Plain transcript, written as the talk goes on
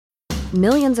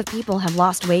Millions of people have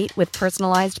lost weight with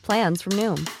personalized plans from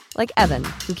Noom. Like Evan,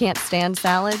 who can't stand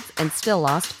salads and still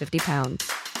lost 50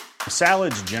 pounds.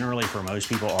 Salads generally for most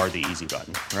people are the easy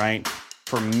button, right?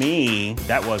 For me,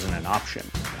 that wasn't an option.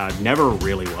 I never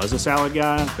really was a salad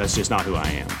guy. That's just not who I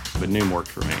am. But Noom worked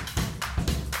for me.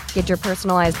 Get your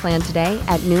personalized plan today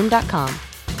at Noom.com.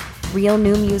 Real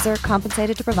Noom user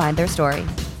compensated to provide their story.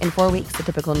 In 4 weeks, the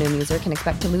typical Noom user can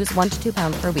expect to lose 1 to 2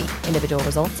 pounds per week. Individual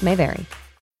results may vary.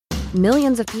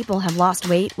 Millions of people have lost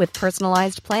weight with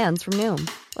personalized plans from Noom.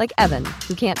 Like Evan,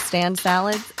 who can't stand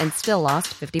salads and still lost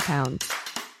 50 pounds.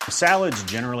 Salads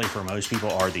generally for most people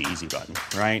are the easy button,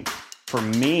 right? For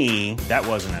me, that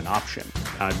wasn't an option.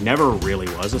 I never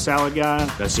really was a salad guy.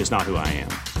 That's just not who I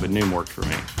am. But Noom worked for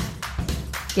me.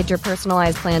 Get your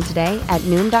personalized plan today at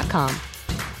Noom.com.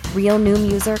 Real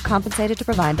Noom user compensated to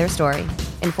provide their story.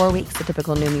 In 4 weeks, the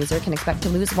typical Noom user can expect to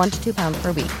lose 1 to 2 pounds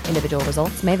per week. Individual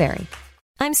results may vary.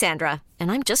 I'm Sandra,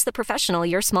 and I'm just the professional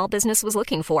your small business was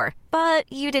looking for. But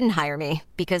you didn't hire me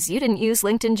because you didn't use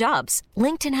LinkedIn Jobs.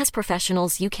 LinkedIn has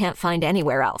professionals you can't find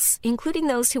anywhere else, including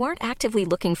those who aren't actively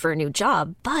looking for a new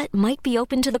job, but might be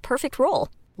open to the perfect role,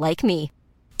 like me.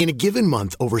 In a given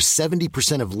month, over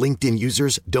 70% of LinkedIn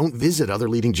users don't visit other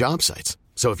leading job sites.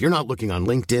 So if you're not looking on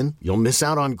LinkedIn, you'll miss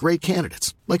out on great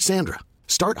candidates like Sandra.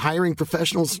 Start hiring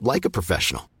professionals like a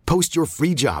professional. Post your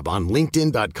free job on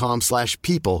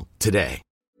linkedin.com/people today.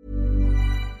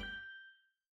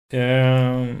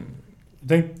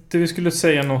 Tänkte vi skulle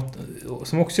säga något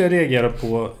som också jag reagerar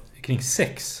på kring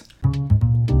sex.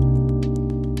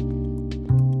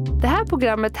 Det här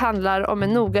programmet handlar om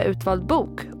en noga utvald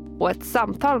bok och ett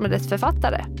samtal med dess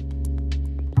författare.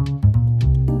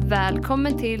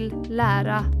 Välkommen till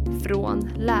Lära från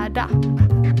lärda.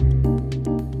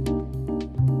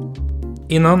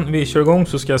 Innan vi kör igång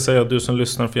så ska jag säga att du som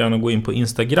lyssnar får gärna gå in på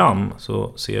Instagram,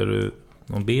 så ser du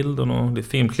någon bild och någon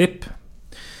filmklipp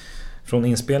från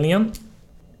inspelningen.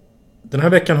 Den här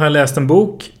veckan har jag läst en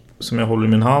bok som jag håller i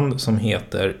min hand som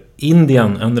heter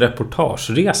Indien, en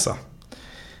reportageresa.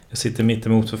 Jag sitter mitt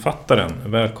emot författaren.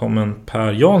 Välkommen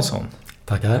Per Jansson.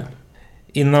 Tackar.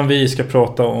 Innan vi ska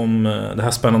prata om det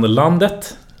här spännande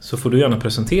landet så får du gärna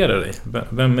presentera dig.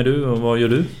 Vem är du och vad gör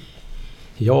du?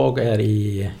 Jag är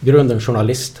i grunden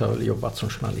journalist. Jag har jobbat som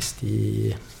journalist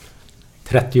i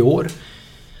 30 år.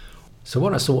 Så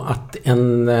var det så att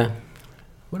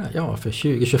för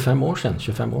 25 år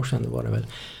sedan var det väl.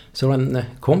 Så var en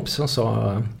kompis som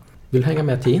sa, vill hänga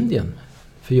med till Indien?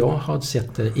 För jag hade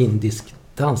sett indisk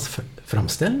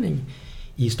dansframställning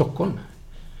i Stockholm.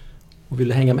 Och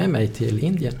ville hänga med mig till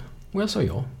Indien. Och jag sa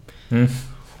ja. Mm.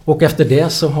 Och efter det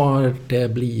så har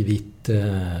det blivit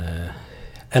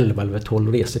 11 eller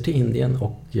 12 resor till Indien.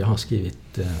 Och jag har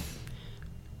skrivit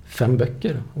 5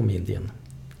 böcker om Indien.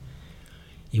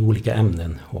 I olika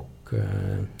ämnen. Och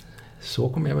så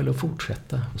kommer jag väl att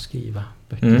fortsätta att skriva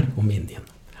böcker om Indien.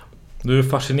 Du är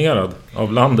fascinerad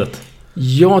av landet.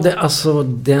 Ja, det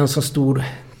är en så stor...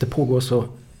 Det pågår så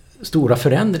stora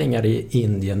förändringar i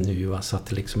Indien nu. Alltså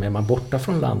att liksom är man borta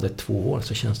från landet 2 år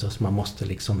så känns det som man måste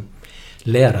liksom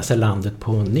lära sig landet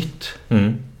på nytt.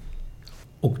 Mm.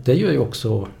 Och det gör ju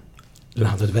också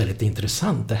landet väldigt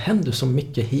intressant. Det händer så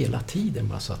mycket hela tiden.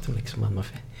 Bara så att liksom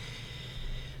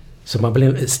så man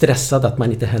blir stressad att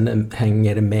man inte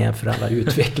hänger med för alla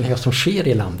utvecklingar som sker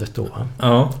i landet då.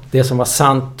 Ja. Det som var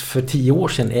sant för 10 år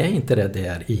sedan är inte det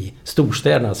där i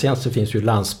storstäderna. Sen så finns ju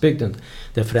landsbygden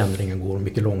där förändringen går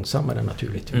mycket långsammare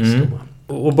naturligtvis. Mm.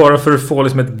 Och bara för att få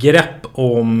liksom ett grepp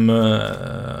om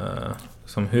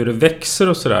som hur det växer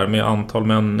och sådär med antal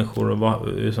människor och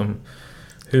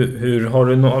hur har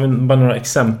du bara några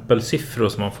exempelsiffror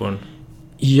som man får en...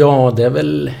 Ja, det är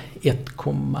väl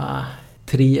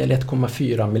 1,3 eller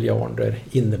 1,4 miljarder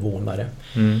invånare.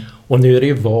 Mm. Och nu är det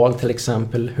ju val till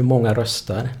exempel. Hur många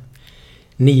röstar?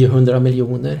 900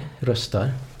 miljoner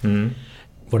röstar. Mm.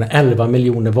 Var det 11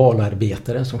 miljoner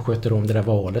valarbetare som sköter om det där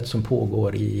valet som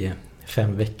pågår i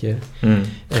 5 veckor. Mm.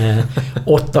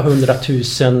 800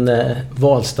 000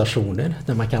 valstationer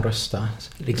där man kan rösta.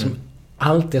 Liksom,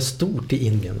 allt är stort i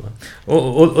Indien. Va?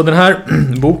 Och den här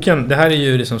boken, det här är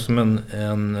ju liksom som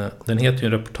den heter ju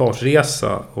en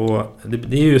reportageresa. Och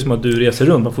det är ju som att du reser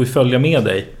runt, man får ju följa med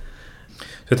dig.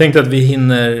 Så jag tänkte att vi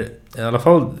hinner i alla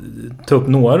fall ta upp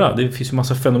några. Det finns ju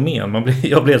massa fenomen.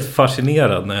 Jag blir helt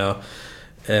fascinerad när jag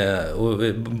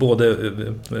och både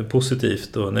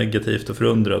positivt och negativt och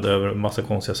förundrad över massa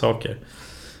konstiga saker.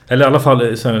 Eller i alla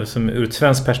fall som ur ett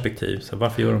svenskt perspektiv. Så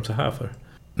varför gör de så här för?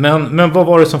 Men vad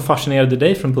var det som fascinerade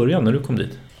dig från början när du kom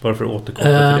dit? Bara för att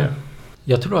återkoppla till det.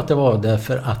 Jag tror att det var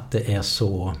därför att det är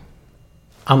så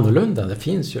annorlunda. Det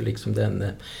finns ju liksom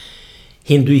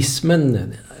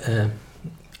hinduismen,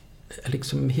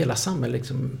 liksom hela samhället,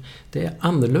 liksom, det är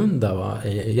annorlunda va,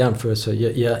 i jämförelse.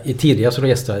 Tidigare så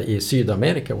reste jag i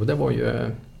Sydamerika och det var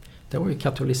ju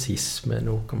katolicismen,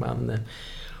 och man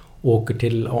åker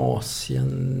till Asien.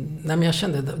 Nej, men jag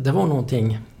kände det var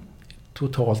någonting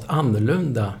totalt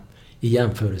annorlunda i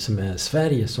jämförelse med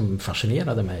Sverige som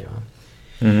fascinerade mig. Va?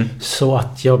 Så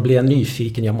att jag blev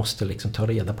nyfiken, jag måste liksom ta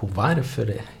reda på varför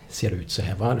det ser ut så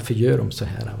här, varför gör de så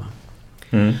här. Va?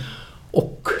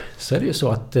 Och så är det ju så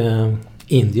att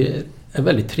indier är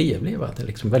väldigt trevliga, va? Det är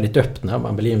liksom väldigt öppna,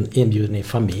 man blir inbjuden i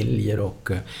familjer, och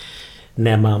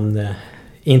när man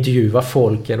intervjuar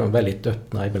folk är de väldigt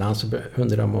öppna. Ibland så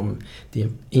undrar de om de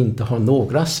inte har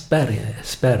några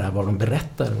spärrar vad de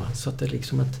berättar. Va? Så att det är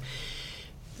liksom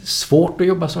svårt att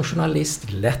jobba som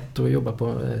journalist, lätt att jobba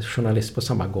på journalist på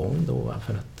samma gång då. Va?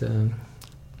 För att,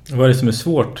 vad är det som är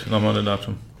svårt när man är där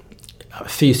som?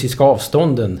 Fysiska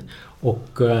avstånden.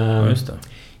 Och just det.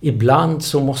 Ibland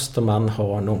så måste man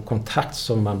ha någon kontakt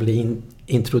som man blir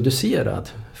introducerad.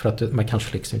 För att man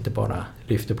kanske liksom inte bara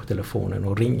lyfter på telefonen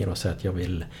och ringer och säger att jag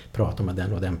vill prata med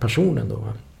den och den personen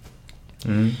då.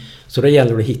 Så det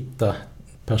gäller att hitta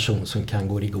person som kan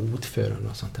gå i god för en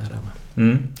och sånt där.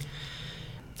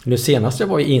 Nu senast jag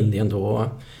var i Indien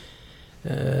då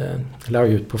la jag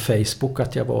ut på Facebook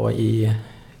att jag var i...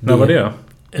 När var det?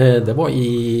 Det var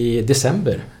i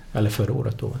december, eller förra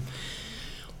året då.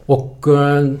 Och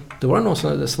då var det någon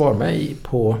som svarade mig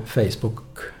på Facebook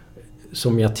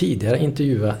som jag tidigare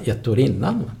intervjuade ett år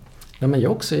innan. Ja, men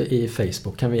jag också i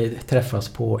Facebook, kan vi träffas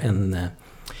på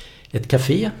ett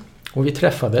café? Och vi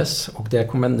träffades, och där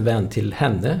kom en vän till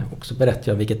henne och så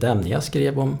berättade jag vilket ämne jag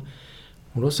skrev om.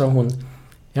 Och då sa hon,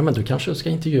 ja men du kanske ska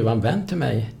intervjua en vän till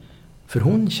mig, för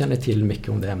hon känner till mycket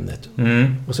om det ämnet.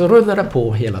 Och så rullade det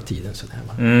på hela tiden så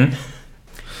där.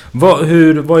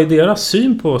 Vad är deras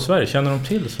syn på Sverige? Känner de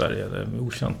till Sverige? Det är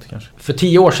okänt kanske. För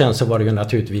 10 år sedan så var det ju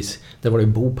naturligtvis, det var ju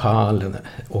Bhopal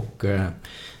och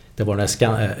det var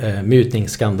den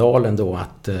mutningsskandalen då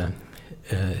att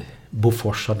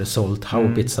Bofors hade sålt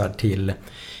haubitsar till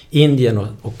Indien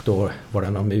och då var det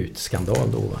någon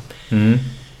mutskandal då.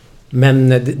 Men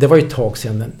det var ju ett tag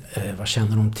sedan. Vad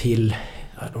känner de till?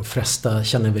 De flesta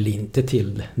känner väl inte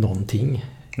till någonting.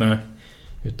 Nej.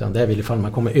 Utan det är väl ifall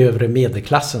man kommer övre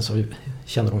medelklassen så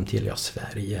känner de till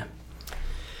Sverige.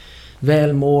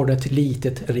 Välmårdet,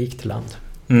 litet, rikt land.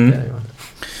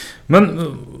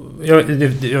 Men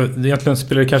egentligen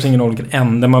spelar det kanske ingen roll vilken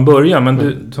ände man börjar.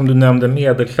 Men som du nämnde,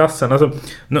 medelklassen. Alltså,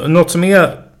 något som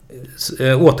är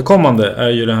återkommande är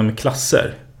ju det här med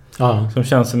klasser. Ja. Som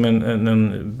känns som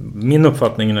min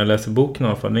uppfattning när jag läser boken i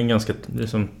alla fall. Det är en ganska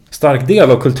liksom, stark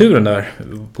del av kulturen där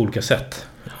på olika sätt.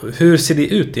 Hur ser det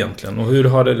ut egentligen? Och hur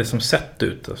har det liksom sett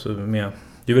ut? Alltså det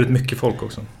är väldigt mycket folk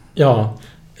också. Ja,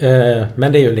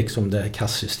 men det är ju liksom det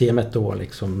kastsystemet då.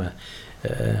 Liksom,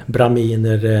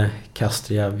 brahminer,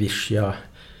 kastriya, vishya,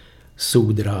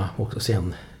 sudra och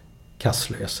sen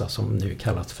kastlösa som nu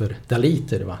kallas för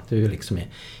daliter. Va? Det är ju liksom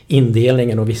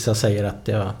indelningen, och vissa säger att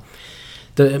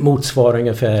det motsvarar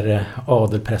ungefär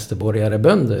adel, präster, borgare,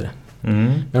 bönder.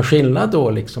 Men skillnad då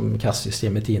liksom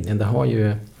kastsystemet i Indien, det har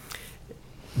ju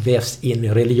vävs in i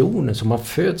religionen, så man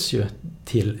föds ju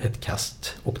till ett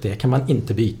kast och det kan man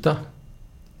inte byta.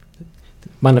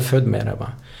 Man är född med det,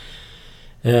 va.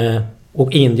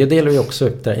 Och Indien delar ju också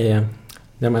upp det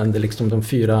är liksom de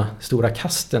 4 stora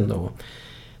kasten då.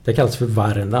 Det kallas för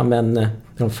varna, men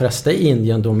de flesta i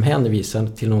Indien de hänvisar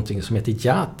till någonting som heter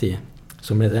jati,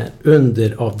 som är en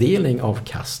underavdelning av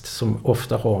kast som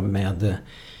ofta har med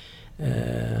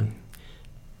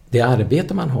det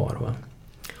arbete man har, va.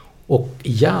 Och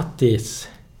jatis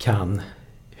kan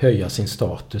höja sin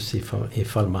status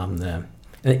ifall man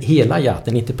hela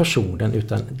jaten, inte personen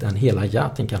utan den hela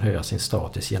jaten kan höja sin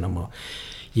status genom att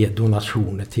ge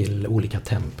donationer till olika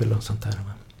tempel och sånt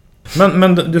där.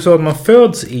 Men du sa att man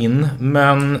föds in,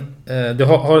 men det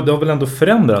har väl ändå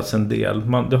förändrats en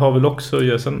del. Det har väl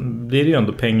också, sen blir det ju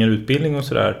ändå pengar, utbildning och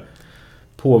sådär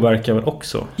påverkar väl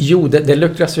också? Jo, det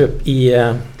luckras upp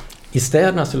i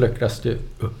städerna, så luckras det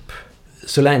upp.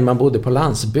 Så länge man bodde på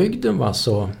landsbygden, va,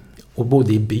 och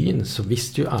bodde i byn, så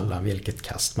visste ju alla vilket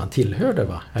kast man tillhörde,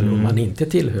 va? Eller om man inte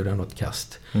tillhörde något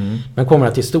kast. Men kommer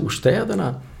man till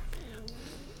storstäderna,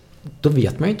 då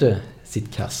vet man ju inte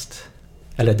sitt kast.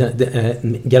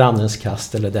 Eller grannens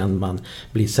kast, eller den man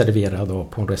blir serverad av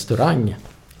på en restaurang.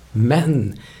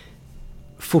 Men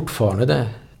fortfarande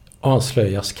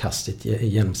avslöjas kastet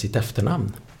genom sitt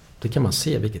efternamn. Det kan man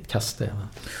se vilket kast det är.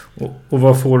 Och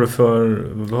vad har det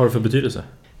för betydelse?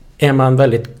 Är man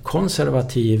väldigt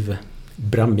konservativ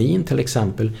brahmin till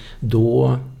exempel,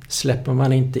 då släpper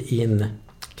man inte in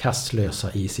kastlösa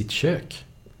i sitt kök.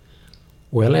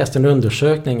 Och jag läste en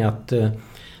undersökning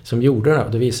som gjorde det.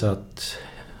 Det visade att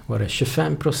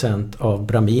 25% av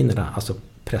brahminerna, alltså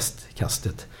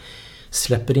prästkastet,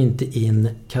 släpper inte in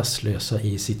kastlösa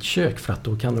i sitt kök för att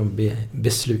då kan de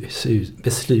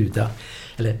besluta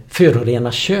eller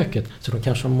förorena köket, så då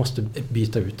kanske de måste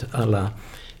byta ut alla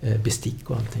bestick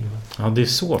och allting. Ja, det är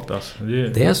svårt alltså.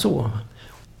 Det är så.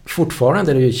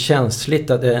 Fortfarande är det ju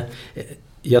känsligt att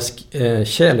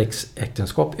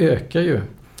kärleksäktenskap ökar ju,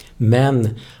 men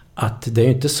att det är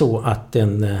ju inte så att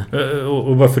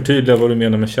Och bara förtydliga vad du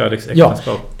menar med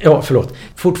kärleksäktenskap. Ja, förlåt.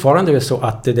 Fortfarande är det så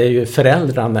att det är ju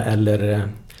föräldrarna eller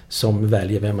som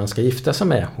väljer vem man ska gifta sig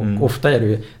med. Och ofta är det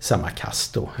ju samma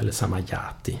kast då, eller samma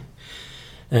jati.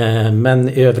 Men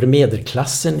övre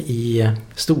medelklassen i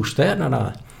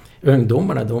storstäderna,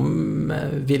 ungdomarna, de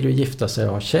vill ju gifta sig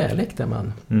av kärlek där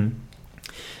man.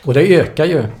 Och det ökar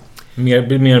ju.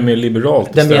 Blir mer och mer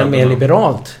liberalt. Det är mer och mer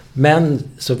liberalt. Men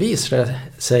så visar det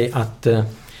sig att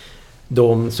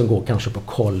de som går kanske på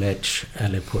college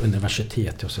eller på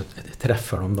universitet och så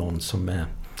träffar de någon som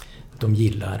de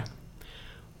gillar.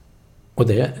 Och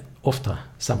det är ofta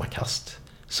samma kast.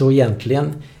 Så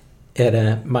egentligen är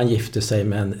det man gifter sig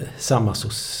med samma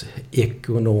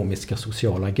ekonomiska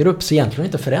sociala grupp. Så egentligen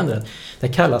inte förändrat. Det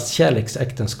kallas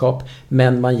kärleksäktenskap,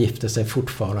 men man gifter sig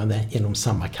fortfarande inom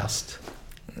samma kast.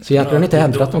 Så egentligen inte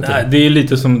ändrat någonting. Nej, det är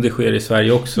lite som det sker i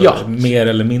Sverige också. Ja. Mer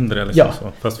eller mindre. Eller ja.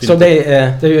 Så. Fast så det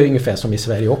är ju ungefär som i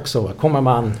Sverige också. Kommer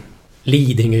man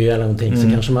Lidingö eller någonting så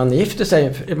kanske man gifter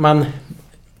sig.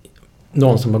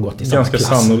 Någon som har gått i samma ganska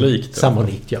klass. Sannolikt.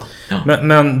 Sannolikt, ja.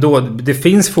 Men då, det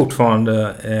finns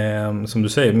fortfarande, som du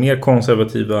säger, mer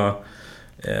konservativa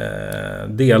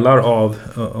delar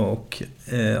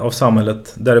av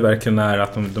samhället där det verkligen är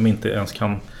att de inte ens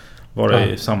kan vara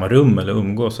i samma rum eller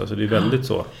umgås. Alltså det är väldigt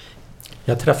så.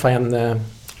 Jag träffade en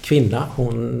kvinna.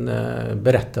 Hon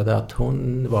berättade att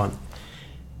hon var en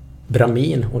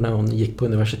brahmin. Och när hon gick på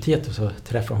universitetet så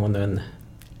träffade hon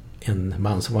en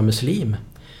man som var muslim.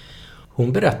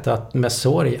 Hon berättade med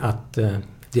sorg att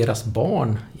deras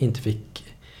barn inte fick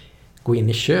gå in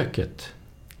i köket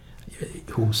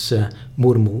hos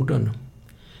mormodern.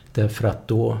 Därför att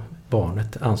då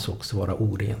barnet ansågs vara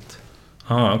orent.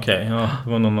 Okej. Ja,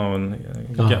 det var någon av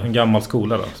en gammal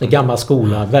skola då. En gammal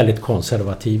skola, väldigt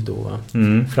konservativ då.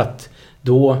 För att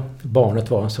då barnet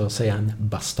var så att säga en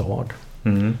bastard.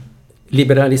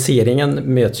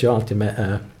 Liberaliseringen möts ju alltid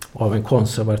med av en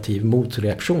konservativ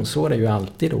motreaktion. Så är det ju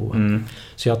alltid då.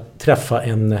 Så jag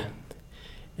träffade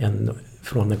en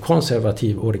från en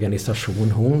konservativ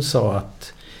organisation. Hon sa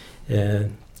att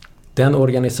den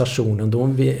organisationen,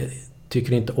 de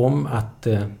tycker inte om att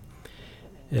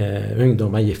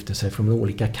ungdomar gifter sig från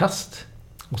olika kast.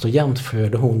 Och så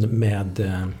jämförde hon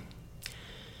med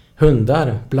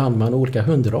hundar. Blandar man olika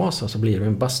hundraser så blir det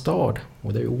en bastard.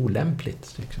 Och det är ju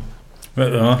olämpligt. Liksom.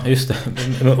 Ja, just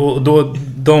det. Och då,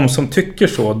 de som tycker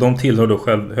så, de tillhör då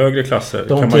själv högre klasser.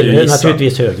 De kan man ju gissa.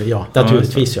 Naturligtvis högre, ja.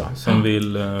 Naturligtvis, ja. Som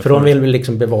vill, för de vill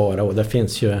liksom bevara, och det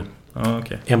finns ju...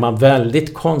 Okay. Är man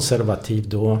väldigt konservativ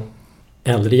då,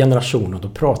 äldre generationer, då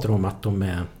pratar de om att de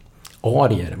är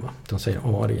arier. De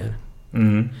säger arier.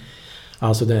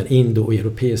 Alltså den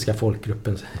indo-europeiska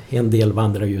folkgruppen. En del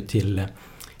vandrar ju till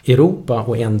Europa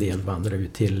och en del vandrar ju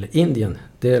till Indien.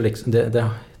 Det är liksom,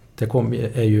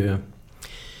 är ju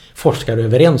forskare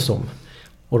överens om.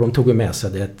 Och de tog med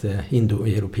sig det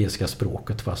indo-europeiska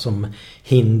språket. Som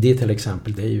hindi till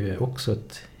exempel, det är ju också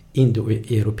ett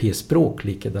indo-europeiskt språk,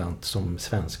 likadant som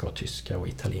svenska och tyska och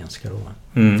italienska.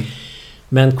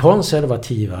 Men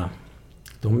konservativa,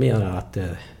 de menar att det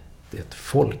är ett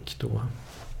folk då.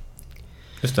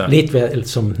 Just det. Lite väl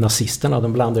som nazisterna,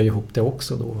 de blandar ju ihop det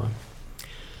också då.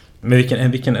 Men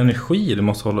vilken energi du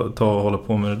måste hålla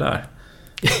på med det där.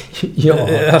 Ja.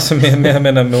 Alltså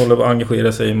med att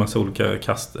engagera sig i massa olika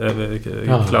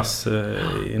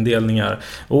klassindelningar.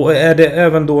 Och är det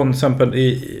även då till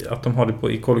exempel att de har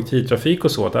det i kollektivtrafik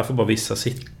och så, att där får bara vissa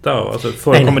sitta? Alltså,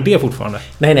 förekommer det fortfarande?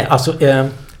 Nej, alltså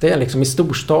det är liksom i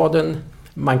storstaden,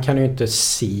 man kan ju inte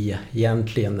se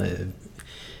egentligen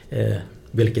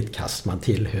vilket kast man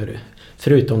tillhör.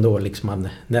 Förutom då liksom man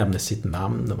nämner sitt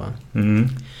namn. Va?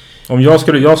 Om jag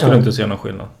skulle inte se någon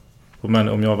skillnad. Men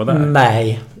om jag var där?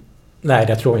 Nej,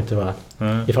 det tror jag inte. Va?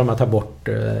 Ifall man tar bort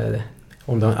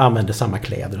om de använder samma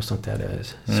kläder och sånt där, det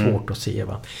är svårt att se.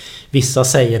 Va? Vissa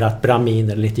säger att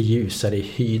brahminer är lite ljusare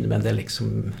i hyn, men det är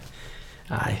liksom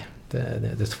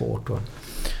det är svårt. Va?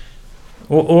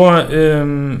 Och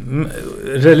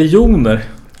religioner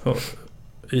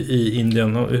i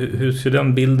Indien, hur ser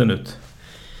den bilden ut?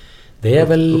 Det är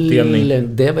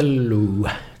väl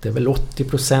det är väl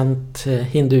 80%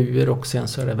 hinduer och sen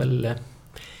så är det väl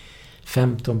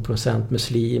 15%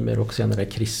 muslimer och sen är det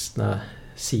kristna,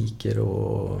 sikher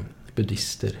och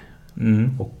buddhister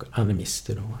och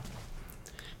animister.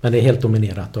 Men det är helt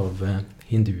dominerat av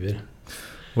hinduer.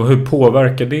 Och hur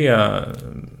påverkar det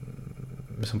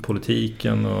liksom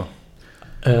politiken? Och...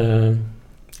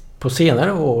 På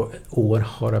senare år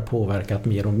har det påverkat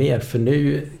mer och mer. För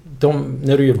nu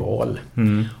är det ju val.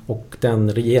 Och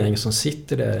den regering som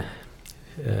sitter där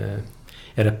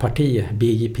är ett parti,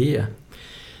 BJP,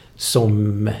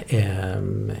 som är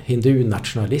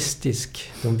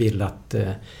hindu-nationalistisk. De vill att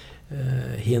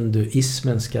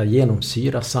hinduismen ska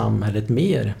genomsyra samhället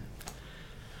mer.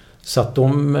 Så att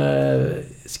de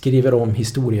skriver om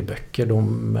historieböcker.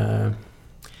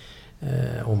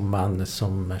 Om man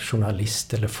som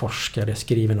journalist eller forskare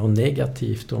skriver något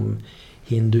negativt om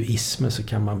hinduismen så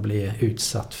kan man bli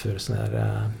utsatt för såna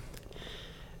här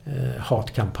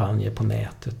hatkampanjer på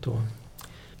nätet. Och,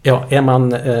 ja, är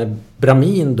man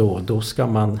brahmin då ska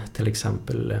man till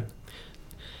exempel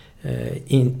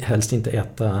helst inte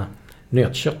äta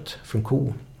nötkött från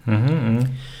ko.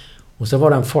 Och så var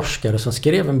det en forskare som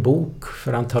skrev en bok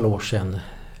för ett antal år sedan.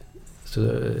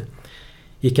 Så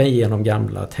gick han igenom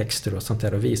gamla texter och sånt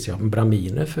där och visade att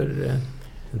brahminer för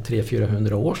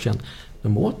 300-400 år sedan,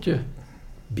 de åt ju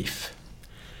biff.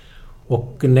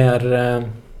 Och när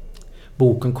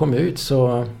boken kom ut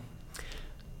så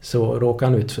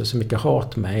råkade han ut för så mycket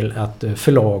hatmejl att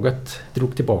förlaget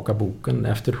drog tillbaka boken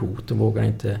efter hot och vågade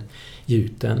inte ge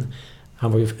ut den.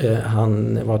 Han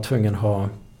var tvungen att ha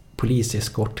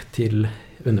poliseskort till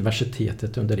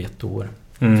universitetet under 1 år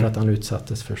för att han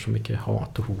utsattes för så mycket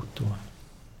hat och hot.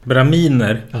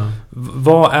 Brahminer,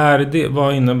 vad är det?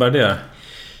 Vad innebär det?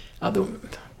 Ja,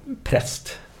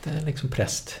 präst. Det är liksom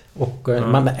präst. Och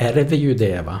man ärver ju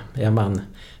det, va? Är man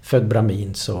född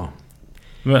brahmin så...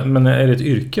 Men är det ett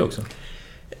yrke också?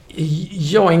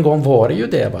 Ja, en gång var det ju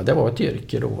det, va? Det var ett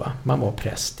yrke då, va? Man var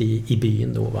präst i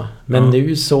byn då, va? Men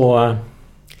nu så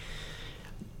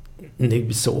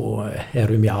är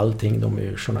de ju allting. De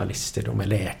är journalister, de är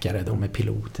läkare, de är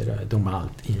piloter, de är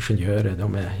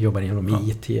ingenjörer, jobbar inom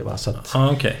IT, va?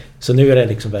 Så nu är det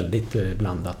liksom väldigt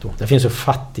blandat då. Det finns ju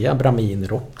fattiga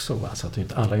brahminer också, va? Så att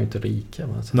alla är inte rika,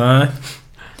 va? Nej.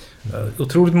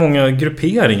 Otroligt många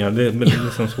grupperingar. Det är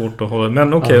liksom svårt att hålla.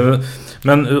 Men okej.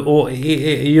 Men och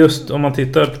just om man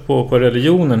tittar på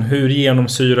religionen, hur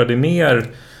genomsyrar det mer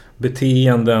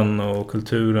beteenden och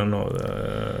kulturen och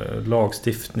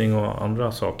lagstiftning och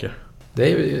andra saker?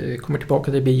 Det kommer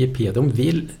tillbaka till BJP.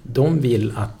 De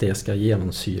vill att det ska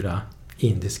genomsyra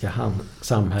indiska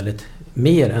samhället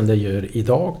mer än det gör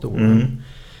idag då.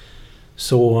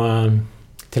 Så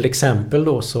till exempel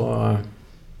då så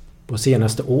på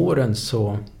senaste åren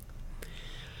så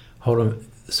har de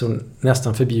så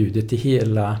nästan förbjudit i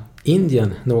hela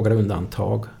Indien, några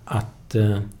undantag, att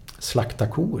slakta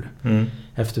kor.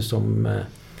 Eftersom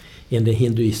enligt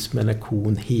hinduismen är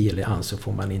kon helig, så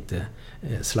får man inte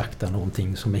slakta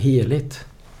någonting som är heligt.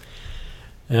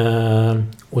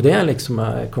 Och det är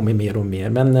liksom kommit mer och mer.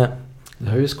 Men det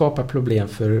har ju skapat problem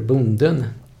för bonden.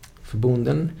 För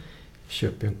bonden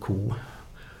köper en ko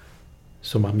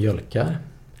som man mjölkar.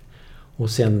 Och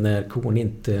sen när kon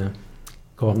inte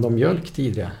gav någon mjölk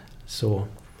tidigare så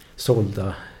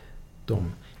sålde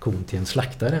de kon till en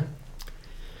slaktare.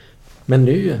 Men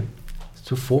nu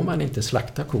så får man inte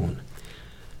slakta kon.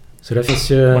 Så det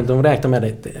finns ju, de räknar med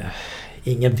det,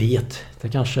 ingen vet, det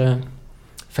är kanske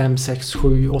 5, 6,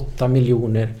 7, 8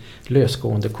 miljoner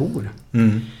lösgående kor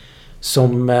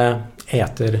som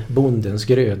äter bondens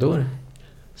grödor.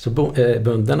 Så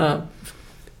bönderna,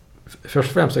 först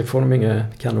och främst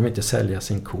kan de inte sälja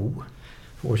sin ko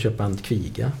och köpa en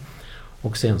kviga.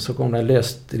 Och sen så kommer de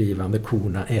lösdrivande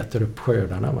korna äter upp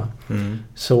skördarna. Va?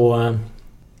 Så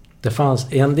det fanns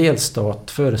en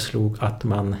delstat föreslog att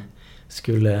man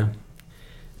skulle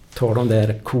ta de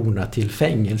där korna till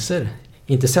fängelser.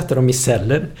 Inte sätta dem i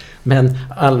celler, men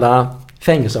alla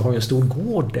fängelser har ju en stor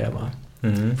gård där, va?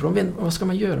 För de vet, vad ska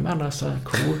man göra med alla dessa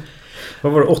kor?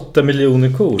 Vad var det, 8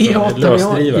 miljoner kor som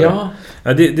lösdrivare?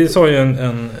 Ja, det sa ju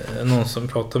någon som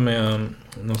pratade med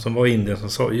någon som var i Indien som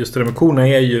sa, just det där med korna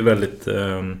är ju väldigt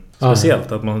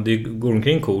speciellt, att det går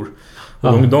omkring kor.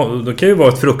 Och de kan ju vara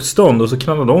ett fruktstånd och så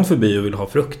knallar de förbi och vill ha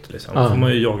frukt. Liksom. Då får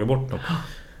man ju jaga bort dem.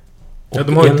 Ja,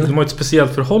 de har ett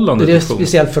speciellt förhållande till kon. Det är ett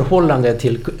speciellt förhållande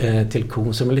till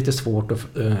kon som är lite svårt att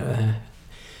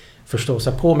förstå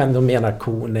sig på. Men de menar att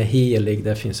kon är helig.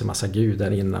 Det finns en massa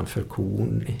gudar innanför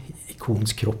kon, i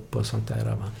kons kropp och sånt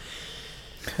där. Va?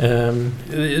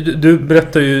 Du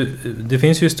berättar ju, det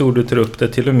finns ju historier du tar upp det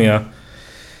till och med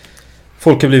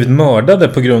folk har blivit mördade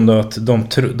på grund av att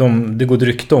det går ett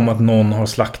rykte om att någon har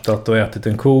slaktat och ätit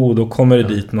en ko, och då kommer det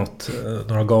dit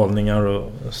några galningar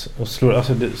och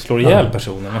slår ihjäl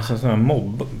personen. Alltså en sån här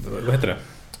mobb, vad heter det?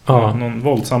 Ja. Någon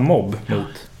våldsam mobb mot.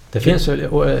 Det finns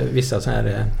vissa så här...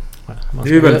 Det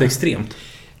är ju väldigt extremt.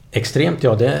 Extremt,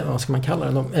 ja. Det, vad ska man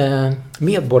kalla det?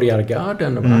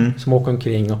 Medborgargarden som åker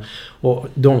omkring. Och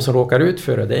de som råkar ut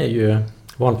för det är ju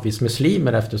vanligtvis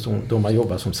muslimer, eftersom de har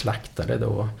jobbat som slaktare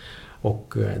då.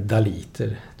 Och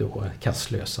daliter då,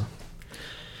 kastlösa.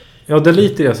 Ja,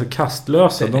 daliter är alltså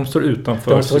kastlösa. De står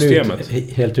utanför systemet.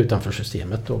 Helt utanför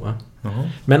systemet då, va? Uh-huh.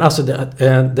 Men alltså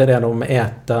det där de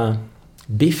äta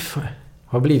biff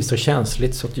har blivit så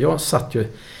känsligt så att jag satt ju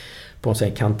på en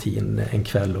sån kantin en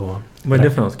kväll och... Vad är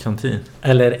det för något, kantin?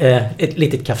 Eller ett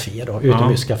litet café då,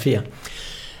 utomhuscafé.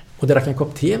 Och drack en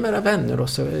kopp te med vänner och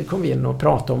så kom vi in och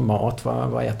pratade om mat.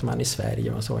 Vad äter man i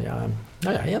Sverige? Och så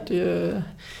jag äter ju...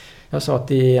 Jag sa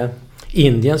att i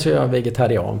Indien så är jag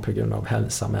vegetarian på grund av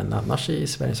hälsa, men annars i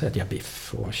Sverige så äter jag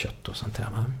biff och kött och sånt där.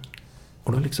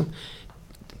 Och då liksom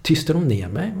tystade de ner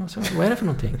mig. Och så, vad är det för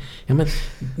någonting? Ja, men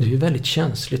det är ju väldigt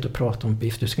känsligt att prata om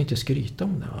biff. Du ska inte skryta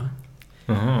om det, va?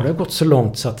 Mm. Och det har gått så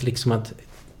långt så att liksom att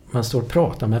man står och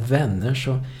pratar med vänner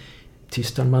så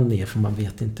tystar man ner, för man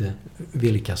vet inte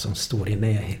vilka som står i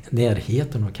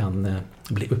närheten och kan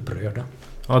bli upprörda.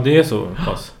 Ja, det är så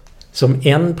pass. Som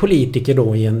en politiker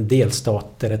då i en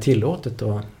delstat där det är tillåtet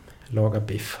att laga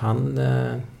biff,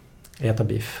 äta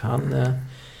biff.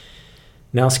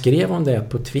 När han skrev om det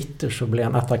på Twitter så blev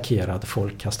han attackerad.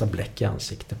 Folk kastade bläck i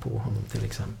ansiktet på honom till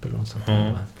exempel. Och sånt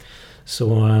där.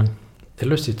 Så det är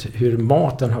lustigt hur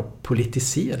maten har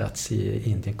politiserats i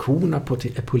Indien. Korna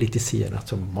är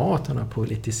politiserats och maten har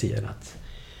politiserats.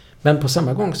 Men på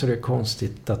samma gång så är det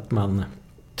konstigt att man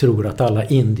tror att alla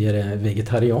indier är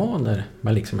vegetarianer.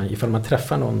 Men liksom, ifall man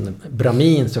träffar någon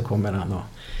brahmin så kommer han att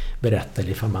berätta,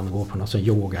 eller ifall man går på någon sån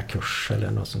yogakurs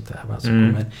eller något sånt där. Så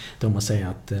kommer de att säga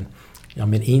att ja,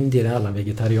 men indier är alla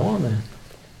vegetarianer.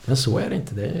 Men så är det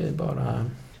inte. Det är bara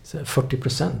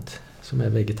 40% som är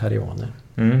vegetarianer.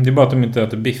 Det är bara att de inte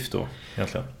äter biff då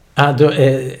egentligen. Ja, då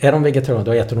är de vegetarianer,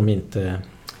 då äter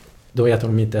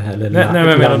de inte heller. Nej, men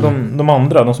jag menar de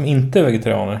andra, de som inte är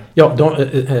vegetarianer. Ja,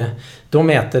 de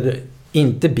äter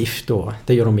inte biff då.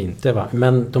 Det gör de inte, va?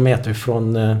 Men de äter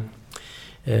från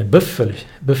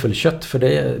buffelkött,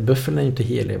 för buffeln är ju inte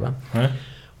helig, va? Nej.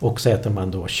 Och så äter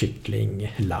man då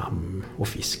kyckling, lamm och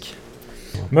fisk.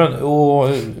 Men och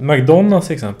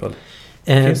McDonald's exempel?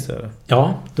 Finns det?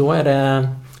 Ja, då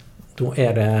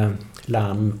är det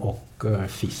lamm och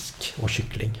fisk och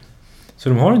kyckling. Så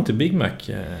de har inte Big Mac?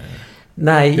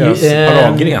 Nej.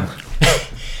 Paradgren?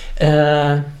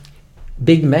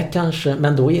 Big Mac kanske,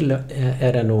 men då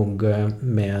är det nog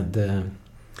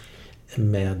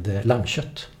med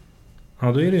lammkött.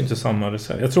 Ja, då är det ju inte samma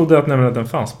recept. Jag trodde att den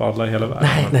fanns på alla i hela världen.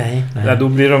 Nej. Då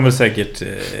blir de väl säkert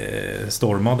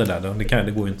stormade där då.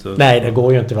 Det går ju inte. Nej, det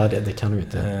går ju inte. Det kan du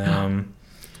inte.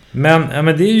 Men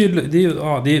det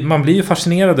är ju man blir ju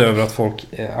fascinerad över att folk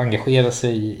engagerar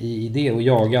sig i det och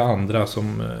jagar andra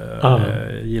som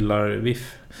gillar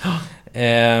biff. Det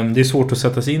är svårt att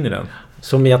sätta sig in i den.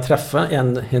 Som jag träffade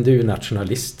en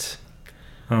hindu-nationalist.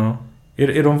 Ja.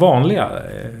 Är de vanliga?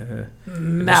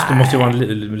 Nej. Det måste ju vara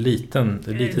en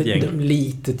litet gäng.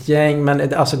 Litet gäng,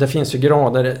 men alltså det finns ju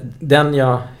grader. Den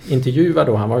jag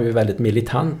intervjuade då, han var ju väldigt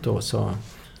militant då, så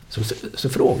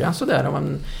frågade han sådär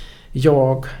om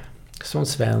jag som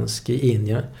svensk i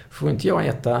Indien, får inte jag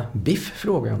äta biff,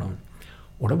 frågade honom.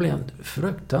 Och då blev han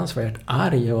fruktansvärt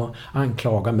arg och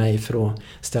anklagade mig för att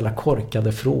ställa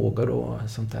korkade frågor och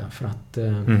sånt där, för att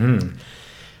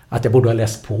att jag borde ha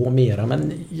läst på mera.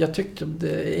 Men jag tyckte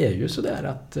det är ju sådär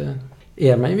att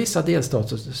är man i vissa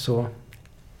delstater så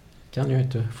kan jag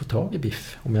inte få tag i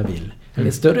biff om jag vill.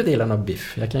 Eller större delen av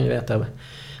biff. Jag kan ju äta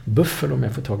buffel om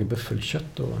jag får tag i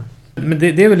buffelkött. Men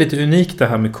det är väl lite unikt det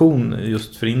här med kon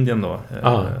just för Indien då.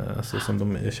 Alltså, som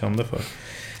de är kända för.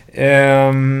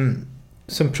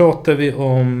 Sen pratar vi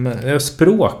om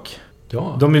språk.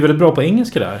 Ja. De är väldigt bra på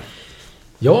engelska där.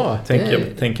 Ja,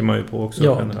 tänker man ju på också.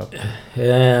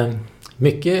 Ja,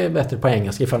 mycket bättre på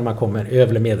engelska ifall man kommer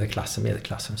övre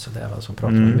medelklassen så där, som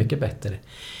pratar mycket bättre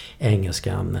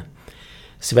engelska än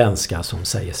svenska som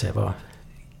säger sig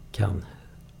kan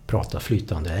prata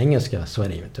flytande engelska. Så är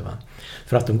det ju inte, va?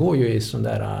 För att de går ju i sån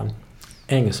där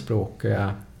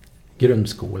engelskspråkiga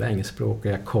grundskola,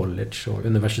 engelskspråkiga college och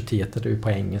universitetet är ju på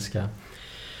engelska.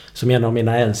 Som en av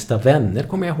mina äldsta vänner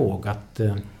kommer jag ihåg att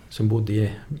som bodde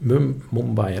i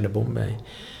Mumbai eller Bombay.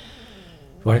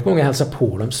 Varje gång jag hälsade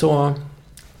på dem så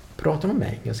pratade de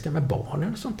engelska med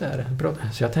barnen och sånt där.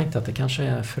 Så jag tänkte att det kanske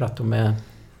är för att de är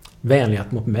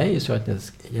vänlighet mot mig så att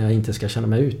jag inte ska känna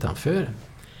mig utanför.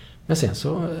 Men sen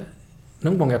så,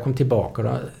 någon gång jag kom tillbaka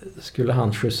då, skulle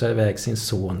han skjutsa iväg sin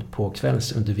son på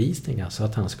kvällsundervisningar så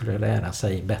att han skulle lära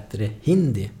sig bättre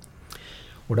hindi.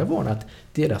 Och det var att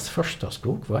deras första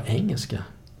språk var engelska.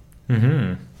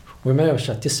 Mhm. Och med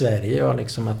översatt till Sverige, ja,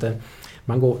 liksom att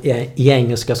man går i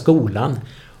engelska skolan.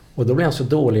 Och då blir han så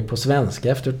dålig på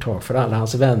svenska efter ett tag, för alla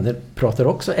hans vänner pratar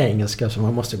också engelska, så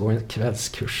man måste gå en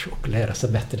kvällskurs och lära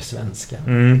sig bättre svenska.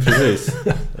 Precis.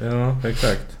 Ja,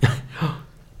 exakt.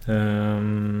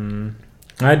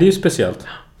 Nej, det är ju speciellt.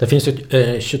 Det finns ju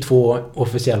 22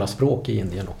 officiella språk i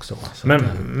Indien också.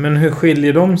 Men hur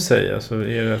skiljer de sig? Alltså,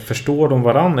 förstår de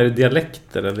varandra? Är det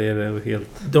dialekter eller är det helt...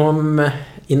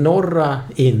 I norra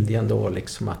Indien då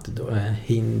liksom att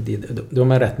hindi,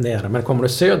 de är rätt nära. Men kommer du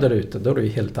söderut då är det ju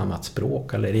helt annat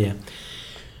språk. Eller i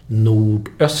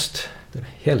nordöst, det är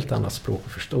helt annat språk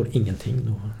och förstår ingenting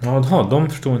då. Ja, de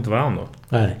förstår inte varandra.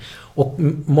 Nej. Och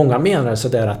många menar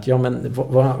sådär att ja, men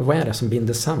vad är det som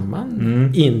binder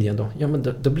samman Indien då? Ja,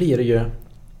 men då blir det ju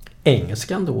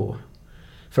engelskan då.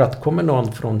 För att kommer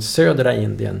någon från södra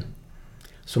Indien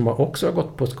som också har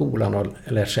gått på skolan och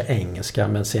lärt sig engelska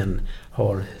men sen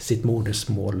har sitt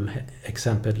modersmål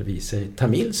exempelvis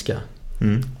tamilska.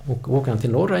 Och åker han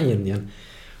till norra Indien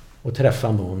och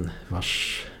träffar någon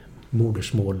vars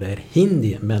modersmål är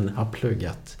hindi men har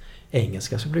pluggat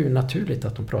engelska, så blir det naturligt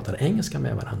att de pratar engelska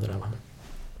med varandra.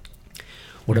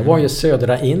 Och det var ju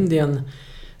södra Indien,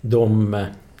 de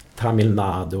Tamil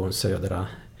Nadu och södra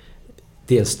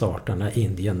delstaterna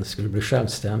Indien skulle bli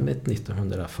självständigt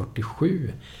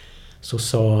 1947,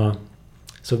 så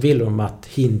ville de att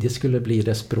hindi skulle bli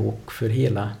det språk för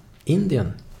hela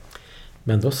Indien.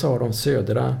 Men då sa de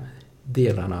södra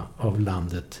delarna av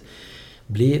landet,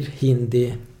 blir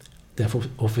hindi det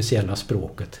officiella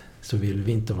språket så vill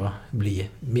vi inte bli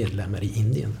medlemmar i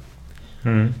Indien.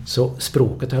 Så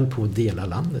språket höll på att dela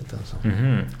landet. Alltså.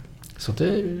 Så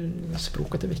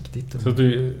språket är viktigt. Så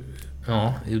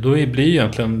då blir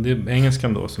egentligen det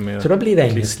engelskan då som är... Så då blir det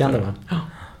engelskan då. Ja.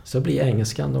 Så blir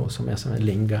engelskan då som är som en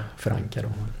lingua franca då.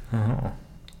 Aha.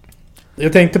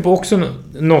 Jag tänkte på också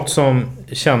något som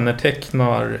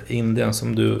kännetecknar Indien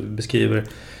som du beskriver.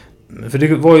 För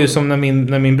det var ju som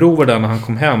när min bror var där, när han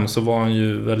kom hem så var han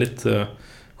ju väldigt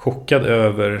chockad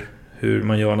över hur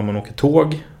man gör när man åker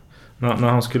tåg. När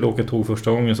han skulle åka tåg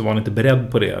första gången så var han inte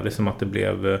beredd på det. Liksom att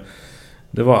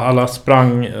det var alla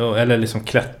sprang eller liksom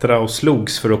klättra och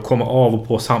slogs för att komma av och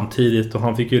på samtidigt. Och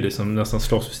han fick ju liksom nästan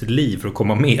slåss för sitt liv för att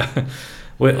komma med.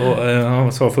 Och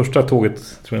han sa första tåget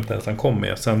tror jag inte ens han kom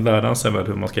med. Sen lärde han sig väl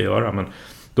hur man ska göra. Men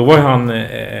då var ju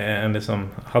han liksom,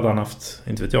 hade han haft,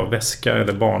 inte vet jag, väska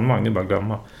eller barnvagn, det är bara att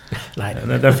glömma. Nej.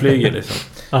 Där flyger liksom.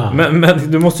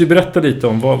 Men du måste ju berätta lite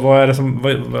om vad är det som,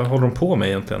 vad håller de på med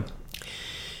egentligen?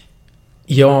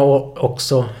 Jag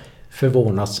också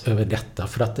förvånas över detta,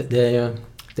 för att det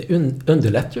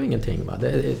underlättar ju ingenting. Va?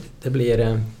 Det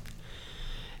blir...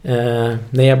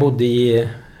 när jag bodde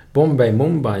i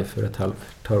Mumbai för ett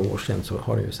halvt år sedan så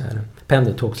har det ju så här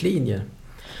pendeltågslinjer.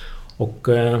 Och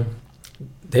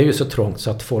det är ju så trångt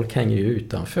så att folk hänger ju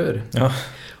utanför. Ja.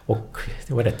 Och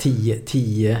det var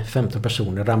 10-15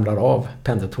 personer ramlar av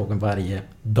pendeltågen varje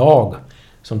dag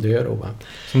som dör då, va?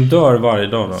 Som dör varje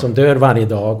dag då? Som dör varje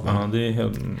dag. Va? Ja, det är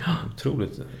helt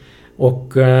otroligt.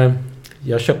 Och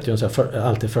jag köpte ju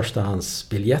alltid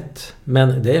förstahandsbiljett.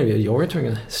 Men det är ju, jag är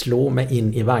tvungen att slå mig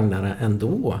in i vagnarna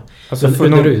ändå. Alltså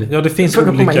det finns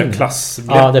olika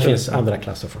klassbiljetter. Ja, det finns andra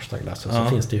klass och första klass. Och så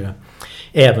finns det ju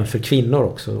även för kvinnor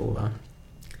också då, va?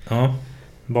 Ja,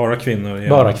 bara kvinnor. Ja.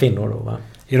 Bara kvinnor då, va?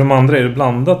 I de andra är det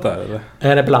blandat där, eller?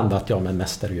 Är det blandat, ja, men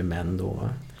mest är det ju män då, va?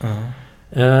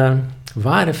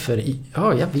 Varför?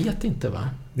 Ja, jag vet inte, va?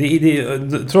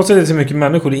 Trots att det är så mycket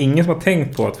människor, det är ingen som har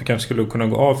tänkt på att vi kanske skulle kunna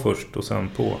gå av först och sen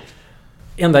på.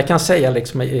 Enda jag kan säga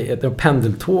liksom är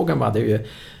pendeltågen, va? Det är ju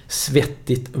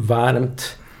svettigt,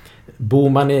 varmt. Bor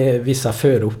man i vissa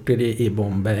förorter i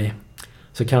Bombay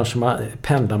så kanske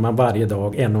pendlar man varje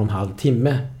dag 1,5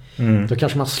 timme. Då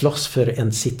kanske man slåss för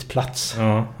en sittplats.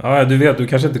 Ja, du vet, du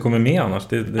kanske inte kommer med annars.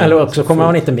 Eller också kommer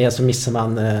man inte med så missar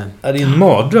man... Det är en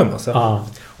mardröm alltså. Ja,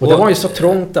 och det var ju så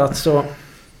trångt alltså,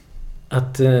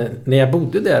 att när jag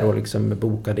bodde där och liksom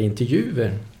bokade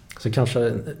intervjuer så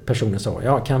kanske personen sa,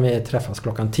 ja, kan vi träffas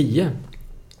 10:00?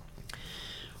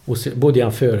 Och så bodde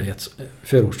jag i en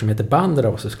förort som heter Bandra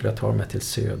och så skulle jag ta mig till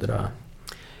södra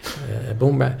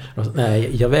Bombay.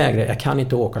 Nej, jag vägrar. Jag kan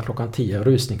inte åka 10:00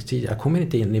 rusningstid. Jag kommer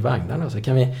inte in i vagnarna. Så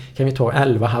kan vi ta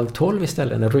 11:30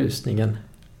 istället när rusningen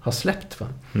har släppt, va?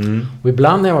 Och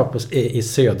ibland när jag var i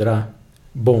södra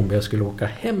Bombay och skulle åka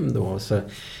hem då, så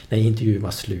när intervjun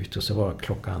var slut och så var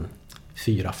klockan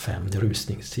 4-5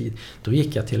 rusningstid. Då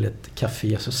gick jag till ett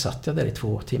café och så satt jag där i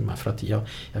 2 timmar för att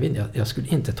jag skulle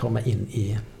inte ta mig in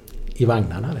i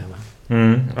vagnarna där. Va?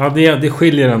 Ja, det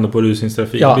skiljer ändå på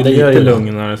rusningstrafik. Ja, det är lite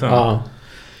lugnare. Så. Ja.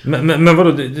 Men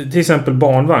vadå, till exempel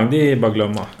barnvagn, det är bara att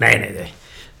glömma.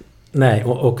 Nej,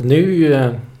 och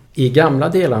nu i gamla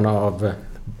delarna av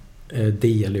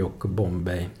Delhi och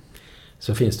Bombay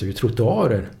så finns det ju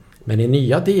trottoarer. Men i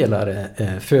nya delar,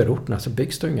 förorterna, så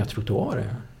byggs det inga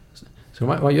trottoarer. Så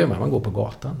vad gör man? Man går på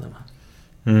gatan.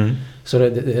 Så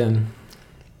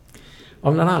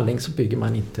av någon anledning så bygger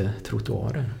man inte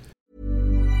trottoarer.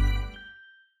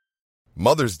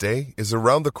 Mother's Day is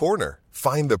around the corner.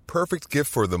 Find the perfect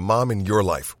gift for the mom in your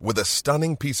life with a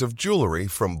stunning piece of jewelry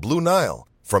from Blue Nile.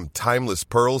 From timeless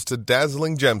pearls to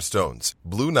dazzling gemstones,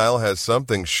 Blue Nile has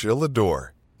something she'll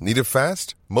adore. Need it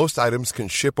fast? Most items can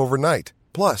ship overnight.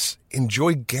 Plus,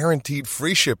 enjoy guaranteed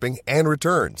free shipping and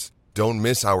returns. Don't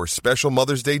miss our special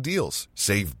Mother's Day deals.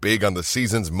 Save big on the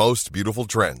season's most beautiful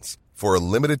trends. For a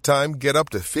limited time, get up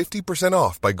to 50%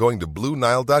 off by going to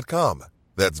BlueNile.com.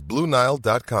 That's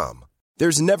BlueNile.com.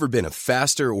 There's never been a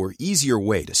faster or easier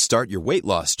way to start your weight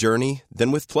loss journey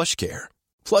than with PlushCare.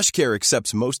 PlushCare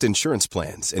accepts most insurance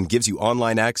plans and gives you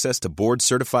online access to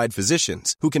board-certified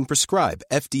physicians who can prescribe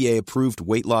FDA-approved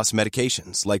weight loss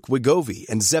medications like Wegovy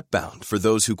and Zepbound for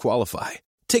those who qualify.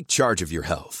 Take charge of your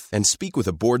health and speak with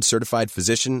a board-certified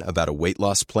physician about a weight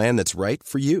loss plan that's right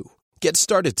for you. Get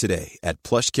started today at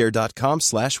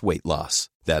plushcare.com/weightloss.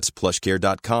 That's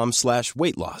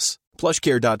plushcare.com/weightloss.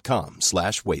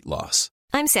 plushcare.com/weightloss.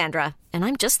 I'm Sandra, and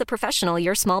I'm just the professional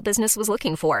your small business was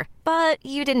looking for. But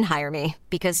you didn't hire me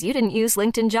because you didn't use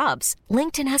LinkedIn Jobs.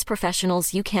 LinkedIn has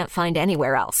professionals you can't find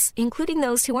anywhere else, including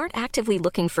those who aren't actively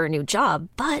looking for a new job,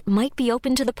 but might be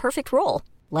open to the perfect role,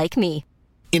 like me.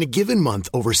 In a given month,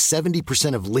 over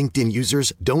 70% of LinkedIn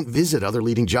users don't visit other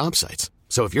leading job sites.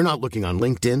 So if you're not looking on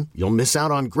LinkedIn, you'll miss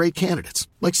out on great candidates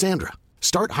like Sandra.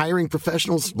 Start hiring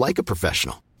professionals like a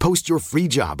professional. Post your free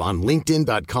job on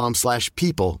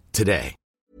linkedin.com/people today.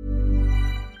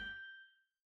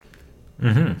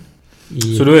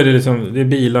 Så då är det liksom, det är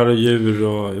bilar och djur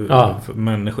och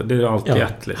människor. Det är alltid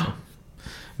ett liksom.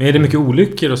 Men är det mycket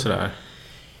olyckor och sådär?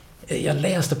 Jag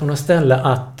läste på något ställe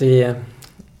att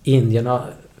Indien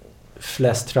har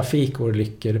flest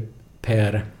trafikolyckor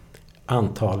per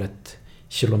antalet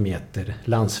kilometer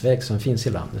landsväg som finns i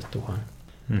landet då.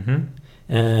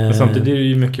 Men samtidigt är det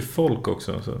ju mycket folk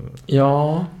också. Så.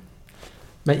 Ja,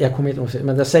 men jag kommer inte ihåg,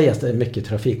 men det sägs att det är mycket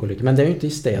trafikolyckor. Men det är ju inte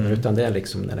i städer utan det är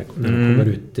liksom när det kommer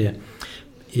ut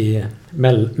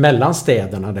mellan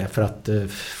städerna där, för att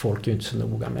folk är ju inte så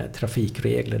noga med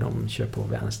trafikregler. De kör på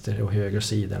vänster och höger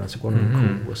sida och så går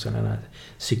en ko och sådana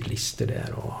cyklister där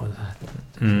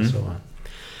så.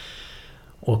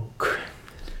 Och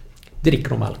dricker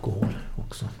de alkohol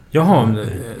också. Jaha,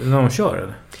 när de kör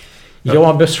eller?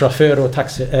 Ja, busschaufför och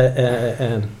taxi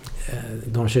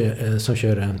som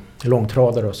kör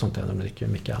långtradare och sånt där, de dricker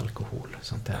mycket alkohol och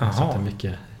sånt där. Så det är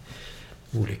mycket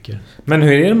olyckor. Men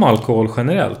hur är det med alkohol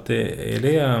generellt?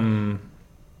 Det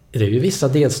är ju vissa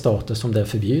delstater som det är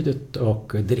förbjudet att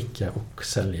dricka och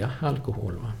sälja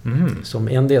alkohol. Va? Som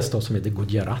en delstat som heter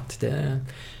Gujarat, det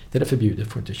är förbjudet,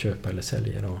 får inte köpa eller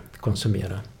sälja och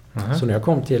konsumera. Så när jag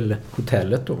kom till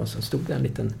hotellet då, så stod det en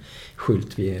liten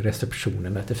skylt vid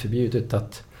receptionen att det är förbjudet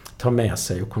att ta med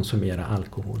sig och konsumera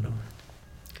alkohol.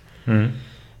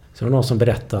 Så det var någon som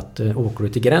berättade att åker du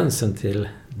till gränsen till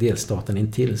delstaten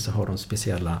intill så har de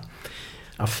speciella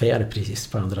affärer precis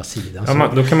på andra sidan.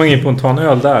 Ja, då kan man gå in på en ta en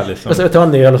öl där liksom. Och så ta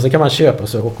en öl och så kan man köpa och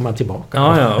så åker man tillbaka.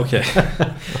 Ja, okej.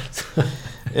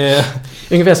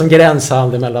 Ungefär som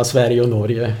gränshandel mellan Sverige och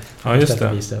Norge. Ja, just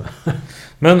det.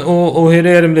 Men och hur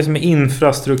är det liksom med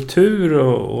infrastruktur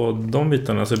och de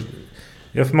bitarna? Alltså,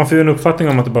 man får ju en uppfattning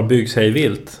om att det bara byggs hej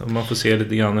vilt. Och man får se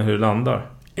lite grann hur det landar.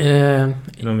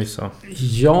 Inom vissa.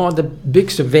 Ja, det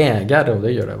byggs vägar och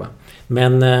det gör det, va.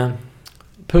 Men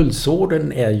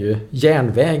pulsådern är ju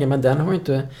järnvägen, men den har ju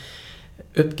inte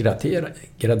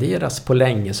uppgraderats på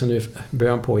länge. Så nu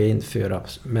börjar man på att införa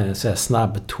med så här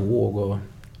snabbtåg och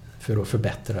för att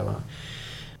förbättra, va.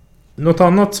 Något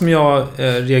annat som jag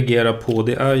reagerar på,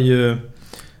 det är ju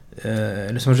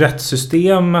liksom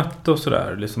rättssystemet och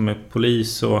sådär, liksom med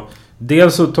polis och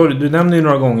dels så du nämner ju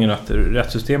några gånger att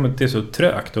rättssystemet är så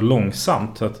trögt och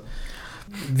långsamt så att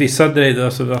vissa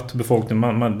alltså att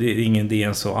befolkningen det är ingen idé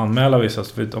ens att anmäla vissa,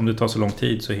 för om det tar så lång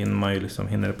tid så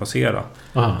hinner det passera.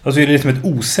 Alltså är det liksom ett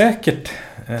osäkert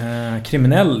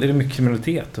är det mycket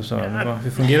kriminalitet och så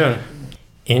hur fungerar det?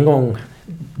 En gång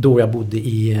då jag bodde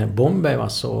i Bombay, va,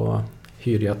 så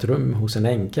hyrde jag ett rum hos en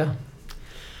änka.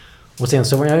 Och sen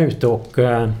så var jag ute och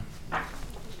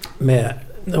med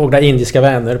några indiska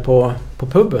vänner på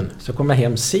puben. Så kom jag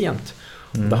hem sent.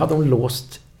 Då hade hon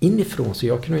låst inifrån så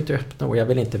jag kunde inte öppna och jag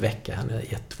ville inte väcka henne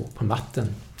 1-2 på natten.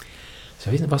 Så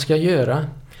jag visste inte vad ska jag göra.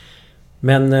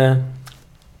 Men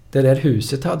det där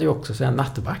huset hade ju också så här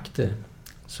nattvakter.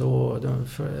 Så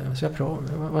jag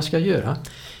frågade, vad ska jag göra?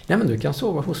 Nej, men du kan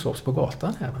sova hos oss på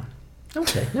gatan här, va?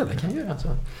 Okej, ja, det kan jag göra. Så.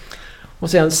 Och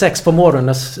sen 6 på morgonen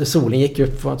när solen gick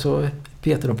upp så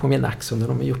petade de på min axel när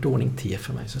de hade gjort ordning te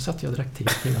för mig. Så satt jag och drack te.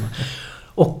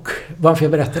 Och varför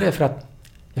jag berättar det är för att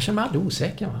jag känner mig aldrig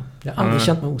osäker. Va? Jag har aldrig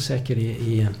känt mig osäker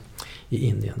i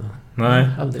Indien. Va? Nej.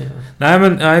 Aldrig.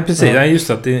 Nej, precis. Ja. Just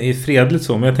att det är fredligt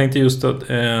så. Men jag tänkte just att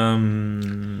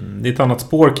det är ett annat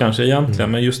spår kanske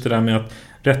egentligen. Men just det där med att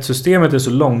rättssystemet är så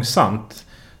långsamt.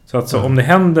 Så att om det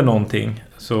händer någonting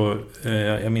så,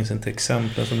 jag minns inte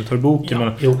exempel som du tar i boken.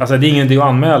 Men, alltså det är ingen idé att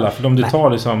anmäla. För det tar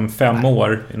liksom 5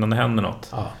 år innan det händer något.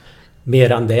 Ja.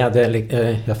 Mer än det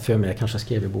jag för mig, jag kanske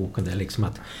skrev i boken, det är liksom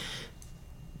att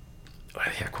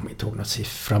jag kommer inte ihåg någon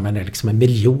siffra, men det är liksom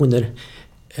miljoner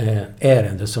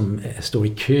ärenden som står i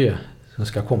kö som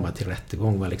ska komma till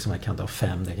rättegång. Var liksom, jag kan ta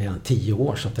 5, det kan 10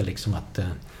 år. Så att det liksom att,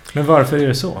 men varför är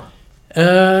det så?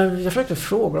 Jag försökte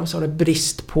fråga dem, så har det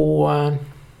brist på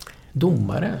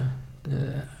domare.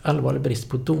 Allvarlig brist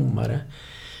på domare.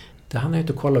 Det hann jag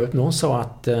inte kolla upp. Någon sa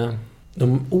att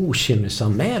de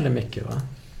okynnesanmäler mycket, va?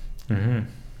 Mm.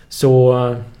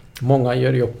 Så många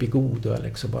gör ju upp i godo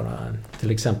liksom bara.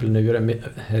 Till exempel nu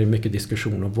är det mycket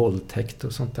diskussion om våldtäkt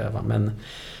och sånt där, va? Men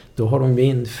då har de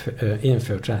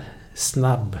infört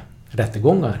snabb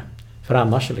rättegångar. För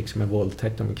annars är liksom en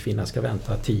våldtäkt, om en kvinna ska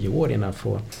vänta 10 år innan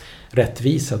få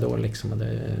rättvisa då liksom,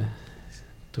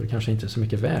 då är det kanske inte så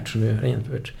mycket värt. Så nu har det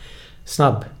infört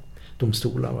snabb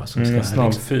domstolar, va, som ska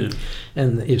snabbfil.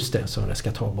 Just det, så det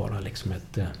ska ta bara liksom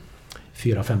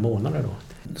 4-5 månader då.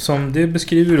 Som det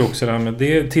beskriver du också där med,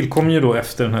 det tillkom ju då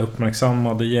efter den här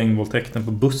uppmärksammade gängvåldtäkten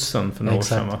på bussen för några år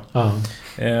sedan, va? Ja.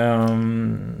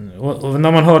 Och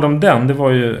när man hörde om den, det var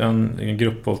ju en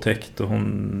gruppvåldtäkt och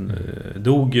hon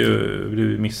dog ju,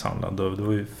 blev misshandlad och det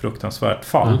var ju fruktansvärt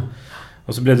fall. Ja.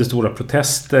 Och så blev det stora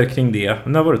protester kring det.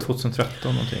 När var det?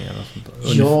 2013 någonting? Eller sånt?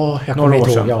 Ja, jag kommer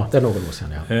inte ihåg. Ja, det är några år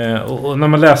sedan. Ja. Och när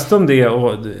man läste om det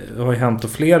och det har ju hänt och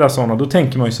flera sådana, då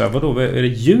tänker man ju så här, vadå? Är det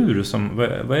djur som...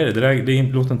 Vad är det? Det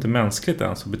låter inte mänskligt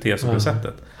ens att bete sig på det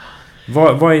sättet.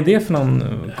 Vad är det för någon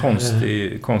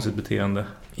konstigt beteende?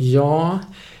 Ja,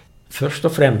 först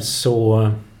och främst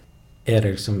så är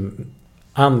det liksom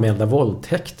anmälda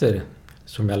våldtäkter.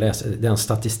 Som jag läser, den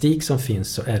statistik som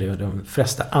finns, så är det ju de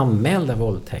flesta anmälda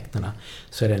våldtäkterna,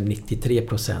 så är det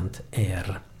 93%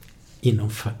 är inom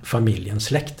familjen,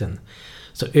 släkten.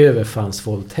 Så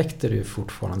överfallsvåldtäkter är ju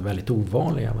fortfarande väldigt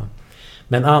ovanliga, va?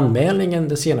 Men anmälningen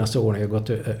de senaste åren har gått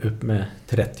upp med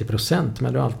 30%.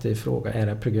 Men det är alltid fråga, är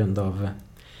det på grund av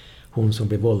hon som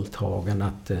blir våldtagen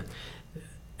att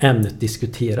ämnet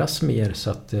diskuteras mer så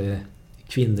att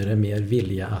kvinnor är mer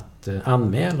villiga att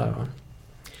anmäla, va?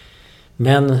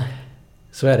 Men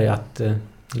så är det att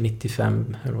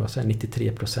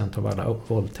 93% av alla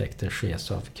våldtäkter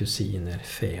sker av kusiner,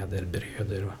 fäder,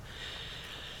 bröder och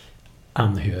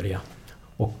anhöriga.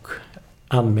 Och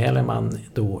anmäler man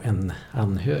då en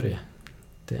anhörig,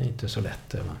 det är inte så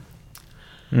lätt. Va?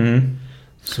 Mm.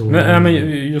 Så, men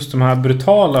just de här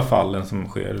brutala fallen som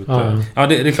sker ute, ja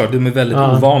det är klart, de är väldigt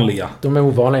ovanliga. De är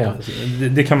ovanliga.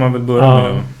 Det kan man väl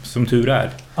börja med, som tur är.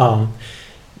 Ja.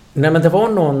 Nej, men det var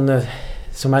någon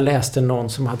som jag läste, någon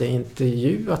som hade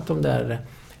intervjuat de där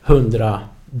 100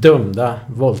 dömda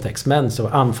våldtäktsmän som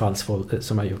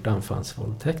har gjort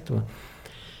anfallsvåldtäkt.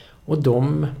 Och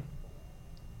de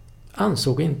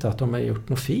ansåg inte att de hade gjort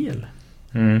något fel.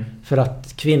 Mm. För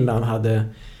att kvinnan hade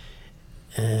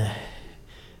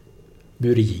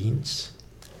burit jeans.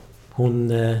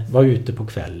 Hon var ute på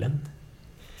kvällen.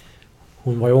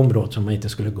 Hon var i området som man inte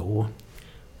skulle gå.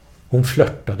 Hon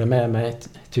flörtade med mig,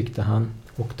 tyckte han.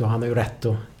 Och då har man ju rätt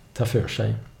att ta för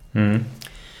sig. Mm.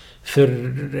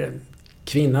 För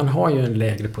kvinnan har ju en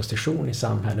lägre position i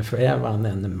samhället. För även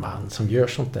en man som gör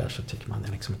sånt där, så tycker man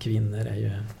att liksom, kvinnor är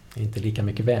ju inte lika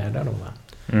mycket värda då, va?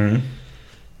 Mm.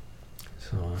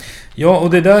 Så. Ja, och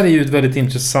det där är ju ett väldigt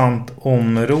intressant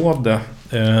område.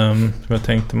 Som jag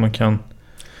tänkte man kan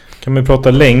man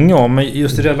prata länge om. Men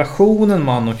just relationen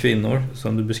man och kvinnor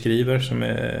som du beskriver, som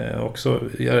är också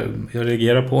jag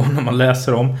reagerar på när man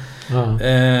läser om. Ja.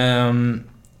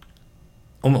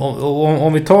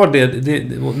 Om vi tar det,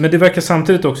 men det verkar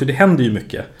samtidigt också, det händer ju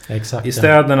mycket. Exakt, i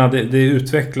städerna, det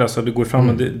utvecklas och det går fram.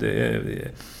 Och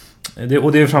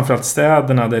det är framförallt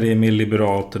städerna där det är mer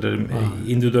liberalt och där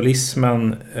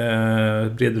individualismen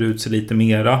breder ut sig lite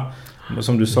mera.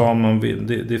 som du sa,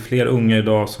 det är fler unga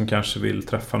idag som kanske vill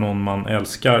träffa någon man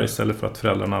älskar istället för att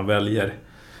föräldrarna väljer.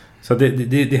 Så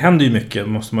det händer ju mycket,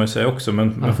 måste man ju säga också.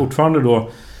 Men fortfarande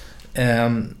då,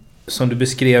 som du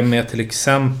beskrev med till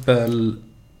exempel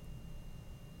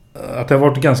att det har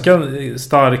varit ganska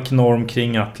stark norm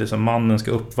kring att liksom mannen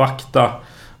ska uppvakta.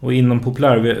 Och inom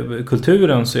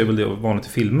populärkulturen så är väl det vanligt i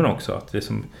filmer också. Att det är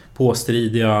som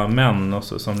påstridiga män och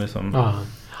så, som liksom...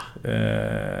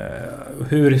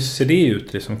 hur ser det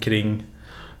ut liksom kring...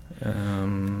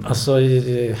 Alltså,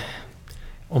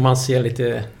 om man ser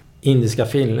lite indiska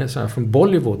filmer så här, från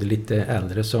Bollywood, lite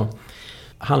äldre, så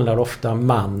handlar ofta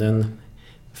mannen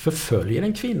förföljer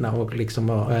en kvinna och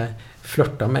liksom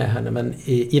flörtar med henne. Men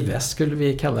i väst skulle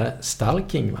vi kalla det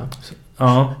stalking, va?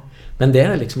 Ja. Men det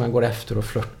är liksom man går efter och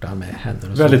flörtar med henne.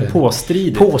 Och väldigt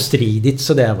påstridigt. Påstridigt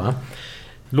sådär, va?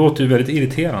 Låter ju väldigt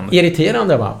irriterande.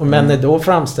 Irriterande, va? Men då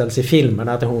framställs i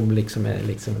filmerna att hon liksom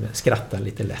skrattar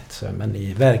lite lätt. Så. Men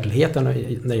i verkligheten,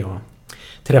 när jag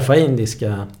träffar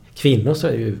indiska kvinnor, så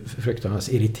är det ju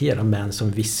fruktansvärt irriterande män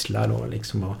som visslar och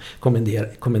liksom och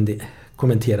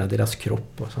kommenterar deras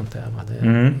kropp och sånt där. Va?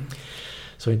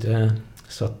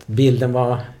 Så att bilden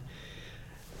var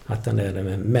att den där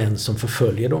med män som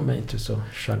förföljer dem är inte så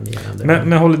charmerande.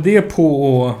 Men håller det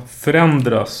på att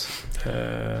förändras?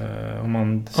 Om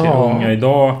man ser unga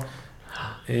idag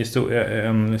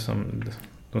liksom,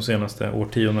 de senaste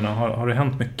årtiondena, har det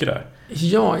hänt mycket där?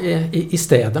 Ja, i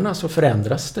städerna så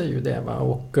förändras det ju det, va?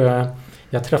 Och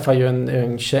jag träffade ju en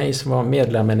ung tjej som var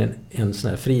medlem i en sån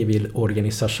här frivillig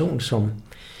organisation som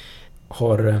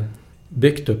har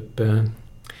byggt upp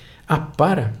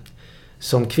appar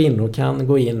som kvinnor kan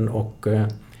gå in och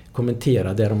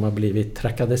kommentera där de har blivit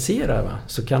trakasserade, va?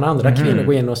 Så kan andra kvinnor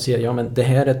gå in och säga, ja men det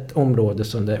här är ett område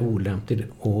som det är olämpligt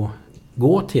att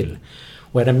gå till.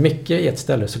 Och är det mycket i ett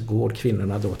ställe så går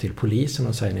kvinnorna då till polisen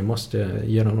och säger, ni måste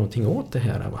göra någonting åt det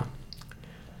här, va?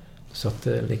 Så att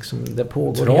liksom det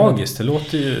pågår. Tragiskt, det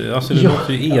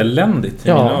låter ju eländigt i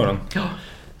mina öron. Ja.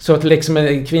 Så att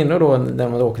liksom kvinnor då, när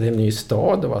man åker till en ny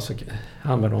stad då, så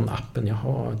använder de appen,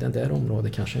 jaha, den där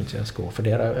området kanske inte jag ska gå, för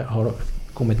där har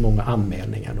kommit många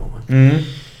anmälningar då.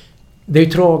 Det är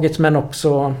ju tragiskt, men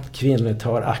också kvinnor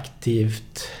tar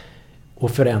aktivt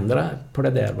och förändrar på det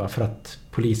där, va? För att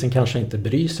polisen kanske inte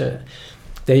bryr sig.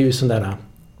 Det är ju sådana där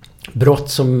brott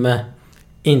som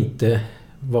inte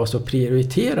var så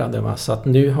prioriterade, va? Så att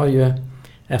nu har ju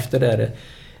efter det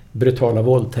brutala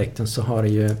våldtäkten så har det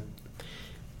ju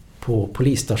på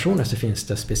polisstationer så finns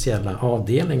det speciella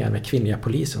avdelningar med kvinnliga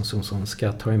polisen som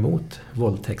ska ta emot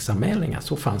våldtäktsanmälningar.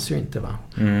 Så fanns ju inte, va?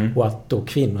 Och att då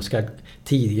kvinnor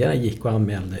tidigare gick och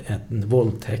anmälde en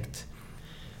våldtäkt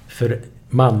för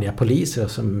manliga poliser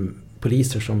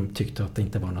som tyckte att det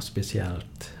inte var något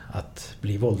speciellt att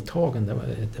bli våldtagen.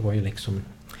 Det var ju liksom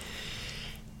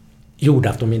gjorde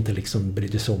att de inte liksom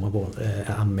brydde sig om att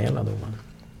anmäla då.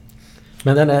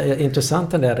 Men den är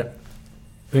intressant, den där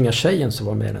unga tjejen som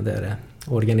var med i den där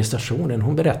organisationen,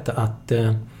 hon berättade att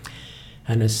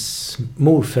hennes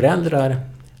morföräldrar,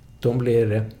 de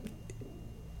blev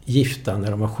gifta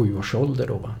när de var 7 års ålder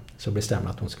då, va? Så bestämde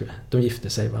att de gifte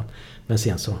sig, va? Men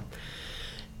sen så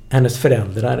hennes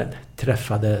föräldrar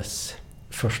träffades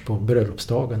först på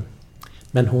bröllopsdagen,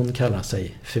 men hon kallar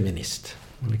sig feminist.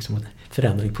 Liksom en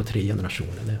förändring på 3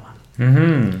 generationer det, va?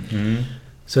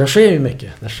 Så det sker ju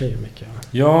mycket.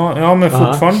 Ja, men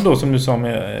fortfarande då, som du sa,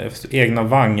 med egna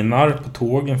vagnar på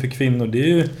tågen för kvinnor, det är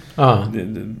ju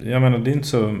jag menar, det är inte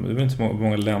så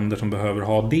många länder som behöver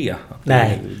ha det.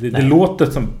 Nej. Det låter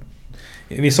som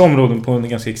i vissa områden på en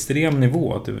ganska extrem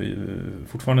nivå att det är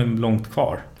fortfarande långt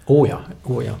kvar. Oh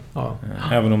ja.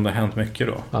 Även om det har hänt mycket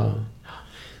då. Ja.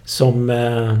 Som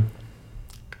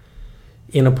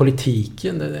inom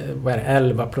politiken, vad är det,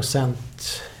 11%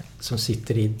 som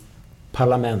sitter i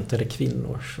parlamentet är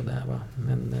kvinnor, så där, va?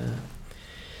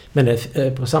 Men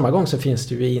på samma gång så finns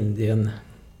det ju i Indien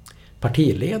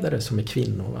partiledare som är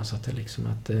kvinnor, va? Så att det liksom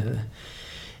att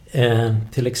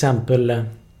till exempel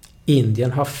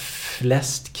Indien har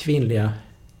flest kvinnliga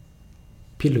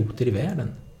piloter i världen.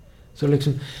 Så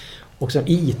liksom också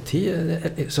IT,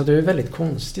 så det är väldigt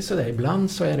konstigt så där.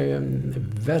 Ibland så är det ju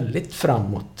väldigt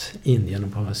framåt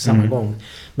Indien på samma gång.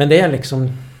 Men det är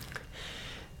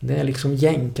liksom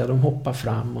jänka, de hoppar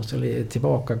fram och så är det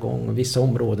tillbakagång. Och vissa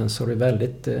områden så är det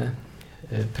väldigt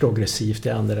progressivt, i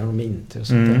andra är de inte. Och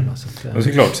sånt där, så att, och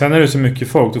såklart, sen är det så mycket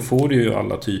folk, då får du ju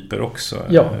alla typer också.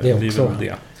 Ja, det är också.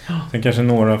 Det. Sen kanske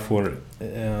några får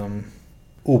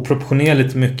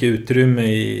oproportionerligt mycket utrymme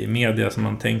i media som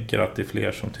man tänker att det är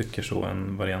fler som tycker så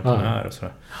än varianten är. Och så.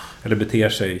 Eller beter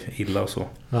sig illa och så.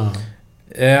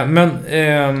 Men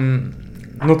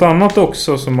Något annat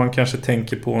också som man kanske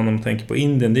tänker på när man tänker på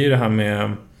Indien, det är ju det här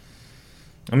med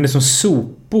det är som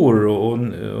sopor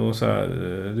och så här,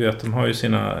 du vet, de har ju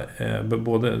sina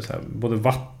både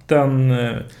vatten,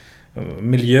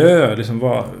 miljö,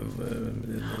 liksom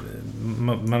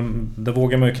det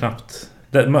vågar man ju knappt.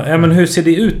 Men hur ser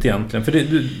det ut egentligen? För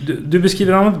du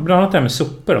beskriver bland annat det här med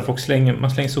sopor, att man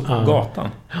slänger sopor på gatan.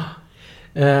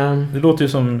 Det låter ju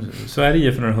som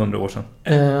Sverige för några 100 år sedan.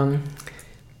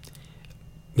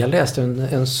 Jag läste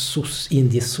en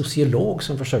indisk sociolog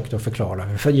som försökte att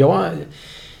förklara. För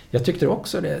jag tyckte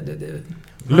också det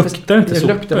luktar inte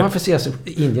sopor. Man får se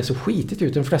Indien så skitigt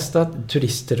ut. De flesta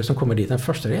turister som kommer dit, den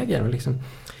första reagerar liksom,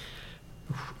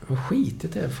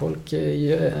 skitigt är folk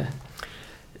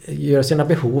gör sina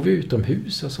behov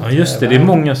utomhus och sånt. Ja, just det. Det är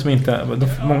många som inte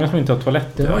har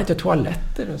toaletter. Det var inte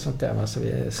toaletter och sånt där. Så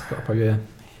vi skapar ju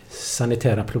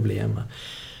sanitära problem.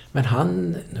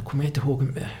 Men nu kommer jag inte ihåg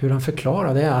hur han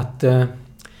förklarade att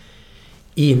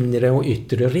inre och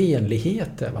yttre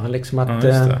renlighet. Liksom att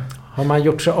har man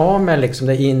gjort sig av med liksom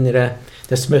det inre,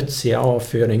 det smutsiga,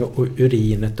 avföring och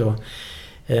urinet och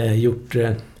gjort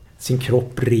sin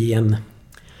kropp ren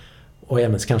och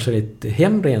även kanske lite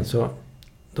hemren, så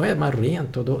då är man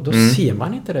rent och då ser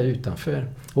man inte det utanför.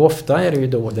 Och ofta är det ju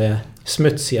då det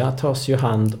smutsiga tas ju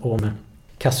hand om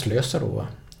kastlösa då.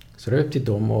 Så det är upp till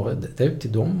dem och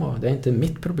det är inte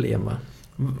mitt problem. Va?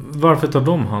 Varför tar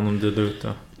de hand om det där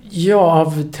ute? Ja,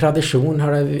 av tradition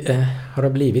har det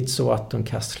blivit så att de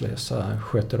kastlösa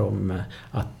sköter om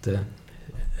att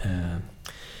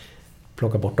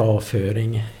plocka bort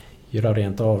avföring, göra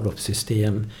rent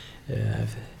avloppssystem,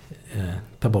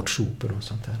 ta bort sopor och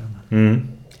sånt där. Mm.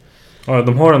 Ja,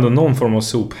 de har ändå någon form av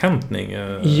sophämtning.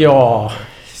 Ja.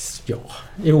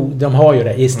 Jo, de har ju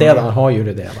det. I städerna har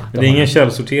ju det. Va? Det är ingen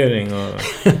källsortering?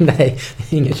 Nej,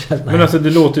 ingen källsortering. Men alltså det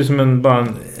låter ju som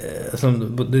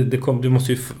det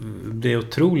måste ju... Det är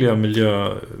otroliga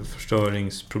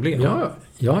miljöförstöringsproblem.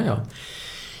 Ja.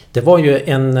 Det var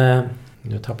ju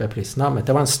nu tappar jag precis namnet.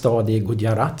 Det var en stad i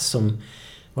Gujarat som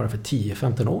bara för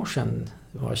 10-15 år sedan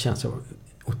känns så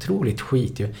otroligt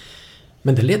skit ju.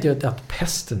 Men det ledde ju till att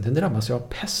den drabbades av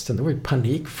pesten. Det var ju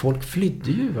panik. Folk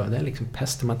flydde ju. Va? Det är liksom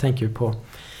pesten. Man tänker ju på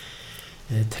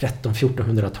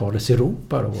 1300-1400-talets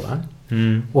Europa då. Va?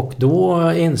 Mm. Och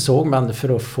då insåg man,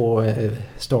 för att få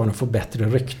staden att få bättre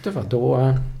rykte, va?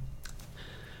 Då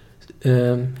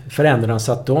förändrades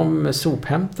att de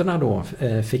sophämtarna då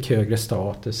fick högre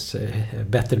status,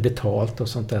 bättre betalt och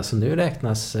sånt där. Så nu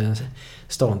räknas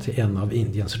staden till en av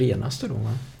Indiens renaste då.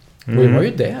 Va? Och det var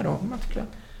ju där då.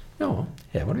 Ja,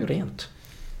 här var det ju rent.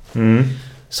 Mm.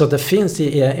 Så det finns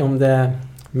om det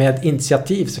med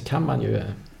initiativ så kan man ju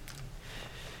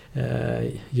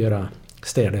göra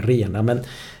städer rena. Men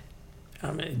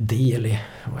Delhi,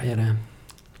 vad är det?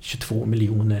 22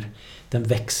 miljoner. Den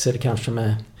växer kanske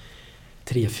med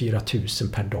 3-4 tusen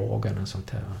per dag eller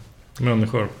sånt här.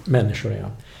 Människor,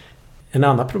 ja. En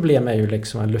annan problem är ju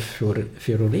liksom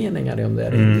luftföroreningar i de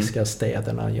där indiska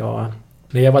städerna.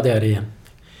 När jag var där i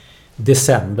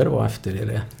december och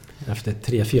efter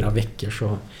 3-4 veckor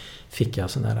så fick jag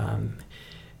sån här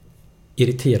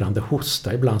irriterande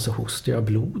hosta. Ibland så hostar jag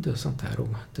blod och sånt där. Och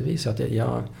det visar att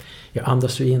jag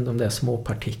andas ju in de där små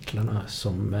partiklarna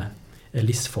som är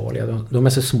livsfarliga. De är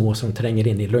så små som tränger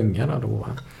in i lungorna då.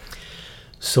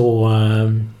 Så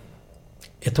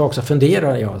ett tag så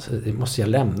funderar jag, måste jag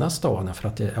lämna staden för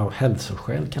att av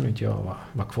hälsoskäl kan inte jag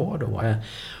vara kvar då.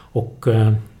 Och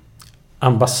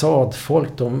ambassadfolk,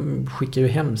 de skickar ju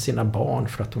hem sina barn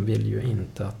för att de vill ju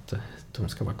inte att de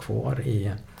ska vara kvar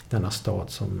i denna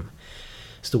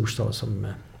storstad som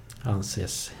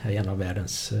anses är en av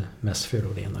världens mest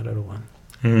förorenade då.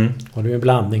 Mm. Och det är en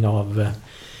blandning av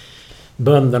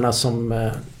bönderna som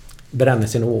bränner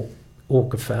sin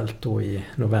åkerfält då i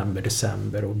november,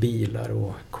 december och bilar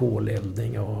och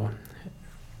koleldning och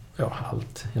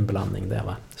allt. En blandning där,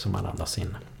 va, som man andas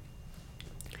in.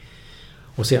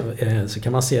 Och sen så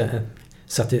kan man se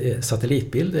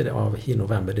satellitbilder av i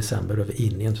november, december över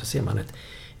Indien, så ser man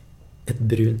ett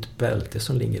brunt bälte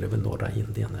som ligger över norra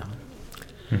Indien. Ja.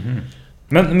 Mm-hmm.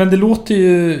 Men det låter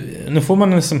ju... Nu får man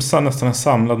nästan en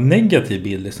samlad negativ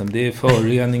bild. Liksom. Det är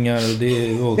föroreningar och det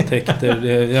är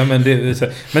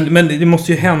våldtäkter. Men det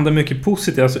måste ju hända mycket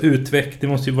positivt. Alltså utveckling. Det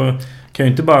måste ju vara... Kan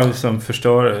ju inte bara liksom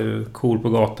förstöra kor på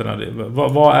gatorna.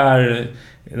 Vad är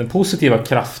de positiva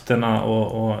krafterna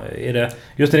och är det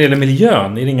just när det gäller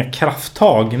miljön, är det inga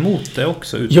krafttag mot det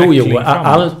också? Jo,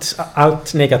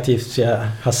 allt negativt jag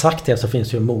har sagt här så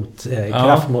finns ju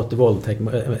kraft mot våldtäkt,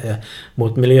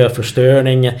 mot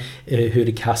miljöförstöring,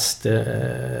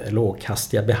 hur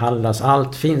lågkastiga behandlas.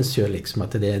 Allt finns ju liksom,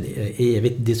 att det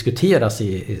evigt diskuteras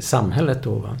i samhället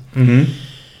då, va?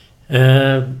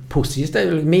 Positivt är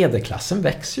ju medelklassen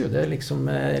växer ju. Det är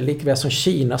liksom likväl som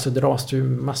Kina så dras det ju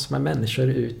massor med människor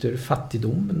ut ur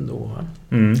fattigdomen då.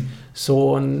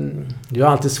 Så det är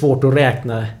alltid svårt att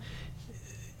räkna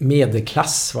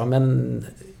medelklass, va? Men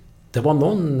det var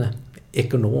någon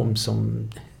ekonom som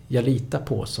jag litar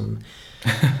på som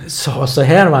sa så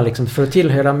här, va? Liksom, för att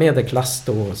tillhöra medelklass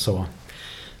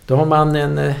då har man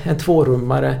en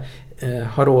 2-rummare,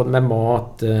 har råd med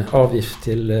mat, avgift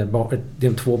till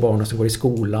de 2 barnen som går i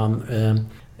skolan,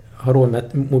 har råd med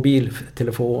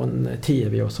mobiltelefon,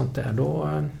 tv och sånt där. Då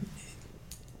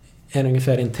är det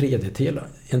ungefär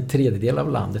en tredjedel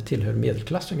av landet tillhör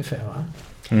medelklass ungefär, va?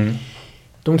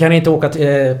 De kan inte åka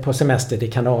på semester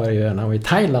till Kanarieöarna och i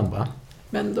Thailand, va?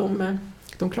 Men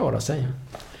de klarar sig.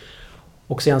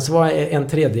 Och sen så var en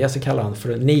tredje, så kallar han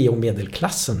för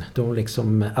neomedelklassen. De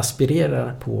liksom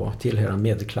aspirerar på att tillhöra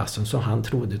medelklassen. Så han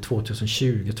trodde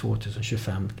 2020,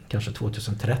 2025, kanske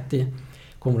 2030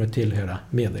 kommer att tillhöra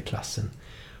medelklassen.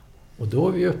 Och då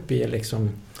är vi uppe i liksom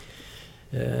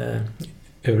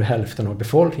över hälften av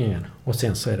befolkningen. Och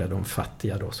sen så är det de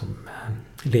fattiga då som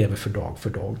lever för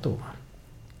dag då.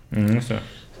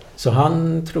 Så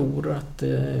han tror att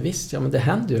visst, ja men det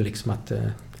händer ju liksom att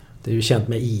det är ju känt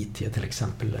med IT till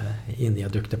exempel. Indien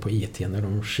är duktiga på IT när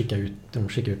de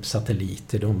skickar ut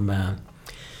satelliter.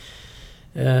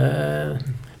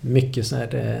 Mycket sådana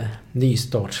här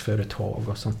nystartsföretag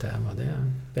och sånt där.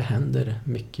 Det händer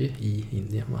mycket i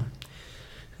Indien. Va?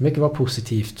 Mycket var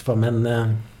positivt, men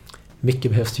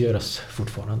mycket behövs göras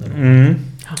fortfarande.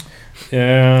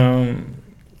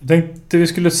 Jag tänkte vi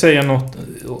skulle säga något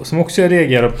som också jag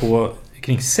reagerar på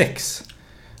kring sex.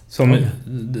 Som,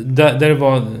 där det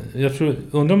var,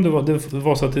 undrar om det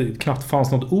var så att det knappt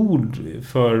fanns något ord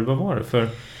för, vad var det, för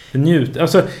njut,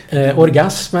 alltså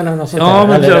orgasm eller något sånt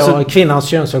där, eller alltså, kvinnans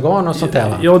könsorgan och sånt där,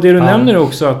 va? Ja, det du nämner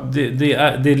också att det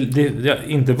är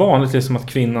inte vanligt liksom att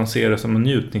kvinnan ser det som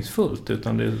njutningsfullt,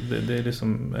 utan det är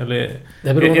liksom, eller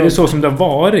är det så som det har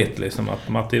varit liksom,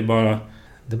 att det är bara...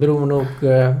 Det beror nog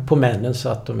på männen så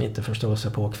att de inte förstår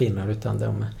sig på kvinnor,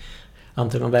 utan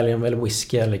antingen väljer de väl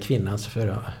whisky eller kvinnan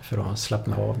för att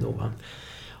slappna av då, va?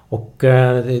 Och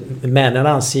männen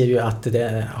anser ju att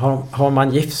har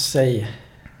man gift sig,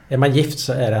 är man gift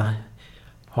så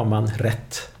har man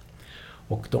rätt.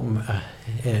 Och de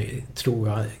tror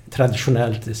jag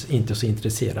traditionellt inte så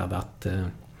intresserade att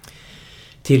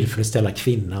tillfredsställa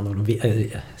kvinnan, och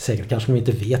säkert kanske de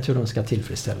inte vet hur de ska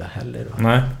tillfredsställa heller. Va?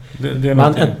 Nej, det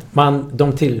är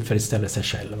de tillfredsställer sig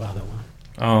själva då.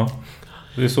 Ja.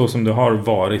 Det är så som det har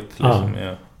varit. Liksom,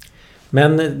 ja.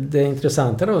 Men det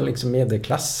intressanta då, liksom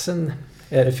medelklassen,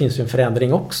 det finns ju en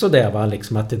förändring också där, va?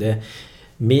 Liksom att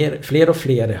fler och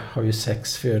fler har ju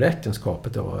sex före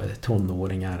äktenskapet, och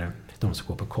tonåringar, de som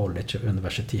går på college och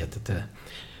universitetet,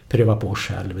 prövar på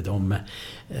själv, de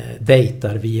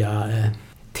dejtar via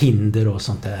Tinder och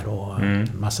sånt där, och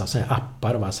massa såna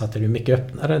appar, va? Så att det är mycket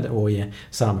öppnare då i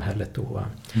samhället då, va?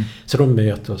 Så de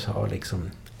möts och har liksom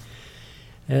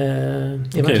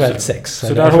eventuellt sex.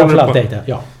 Så där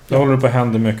håller det på att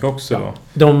hända mycket också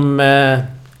då.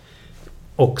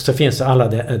 Och så finns alla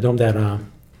de där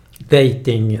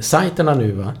dating-sajterna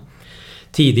nu, va.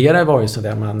 Tidigare var ju så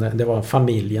där det var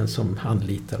familjen som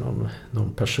anlitade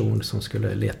någon person som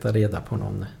skulle leta reda på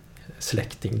någon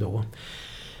släkting då.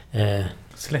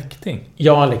 Släkting?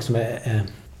 Ja, liksom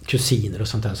kusiner och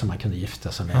sånt där som man kunde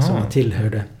gifta sig med, som man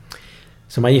tillhörde,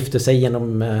 som man gifte sig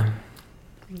genom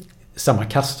samma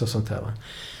kast och sånt där, va?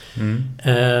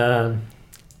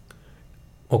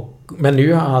 Men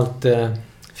nu har allt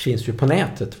finns ju på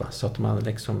nätet, va? Så att man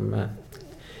liksom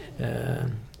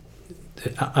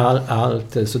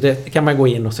allt, så det kan man gå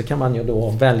in och så kan man ju då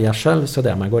välja själv, så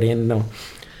där man går in och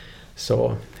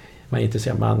så man inte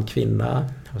ser man, kvinna,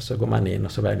 och så går man in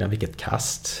och så väljer man vilket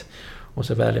kast, och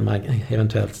så väljer man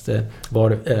eventuellt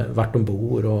vart de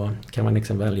bor, och kan man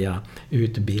liksom välja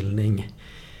utbildning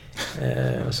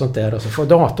och sånt där, och så får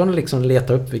datorn liksom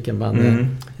leta upp vilken man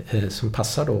som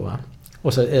passar då, va?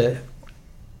 Och så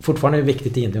fortfarande är det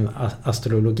viktigt i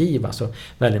astrologi, va? Så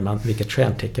väljer man vilket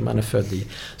stjärntecken man är född i,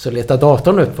 så letar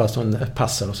datorn upp vad som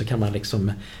passar, och så kan man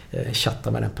liksom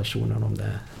chatta med den personen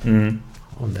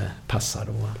om det passar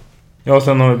då. Ja,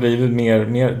 sen har det blivit mer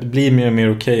och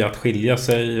mer okej att skilja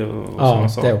sig och sådana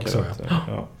saker. Det också,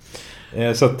 ja.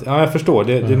 Så att, ja, jag förstår.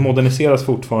 Det moderniseras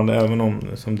fortfarande, även om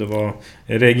som det var...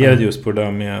 Jag reagerade just på det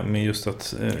där med just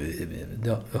att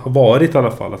det har varit i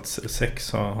alla fall att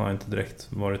sex har inte direkt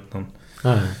varit någon...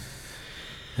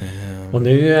 Och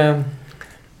nu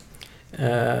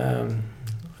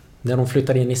när de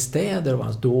flyttade in i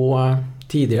städer, då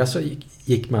tidigare så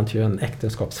gick man till en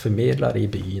äktenskapsförmedlare i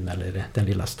byn eller den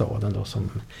lilla staden då, som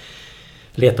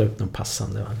letade upp någon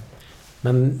passande.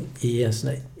 Men i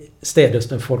städer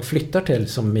där folk flyttar till,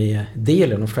 som är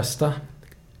delen, de flesta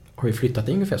har ju flyttat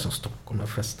ungefär som Stockholm, de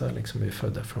flesta liksom är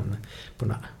födda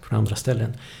från andra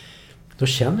ställen. Då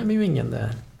känner man ju ingen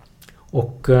där.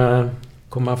 Och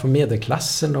kommer man från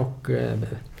medelklassen och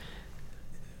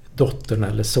dottern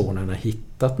eller sonen har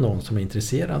hittat någon som är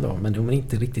intresserad av, men de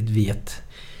inte riktigt vet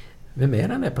vem är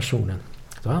den där personen,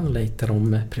 då anlitar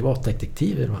de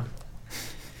privatdetektiver, va?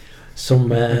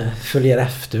 Som följer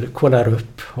efter, kollar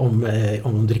upp om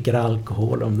de dricker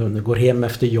alkohol, om de går hem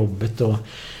efter jobbet och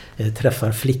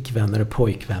träffar flickvänner och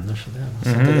pojkvänner.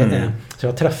 Så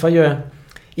jag träffar ju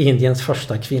Indiens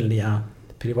första kvinnliga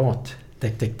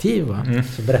privatdetektiv, va?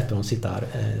 Så berättar hon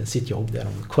sitt jobb där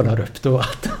de kollar upp då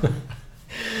att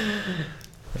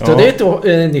så det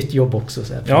är ett nytt jobb också.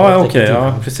 Så här,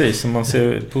 ja, precis. Som man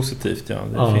ser positivt,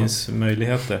 det finns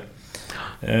möjligheter.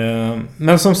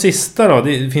 Men som sista då,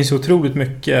 det finns ju otroligt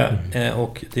mycket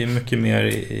och det är mycket mer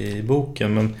i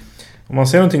boken. Men om man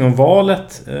säger någonting om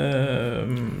valet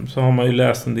så har man ju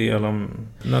läst en del om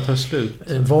när tar det slut.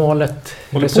 Valet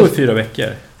håller på i 4 veckor.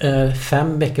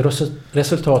 5 veckor och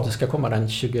resultatet ska komma den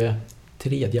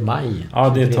 23 maj. Ja,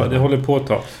 det håller på att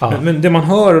ta. Ja. Men det man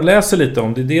hör och läser lite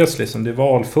om, det är dels liksom, det är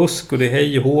valfusk och det är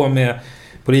hej och hå med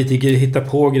politiker hittar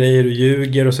på grejer och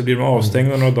ljuger och så blir de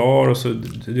avstängda några dagar och så,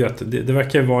 du vet, det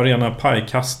verkar ju vara rena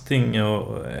pajkasting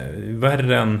och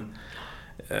värre än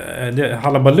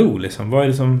halabaloo liksom. Vad är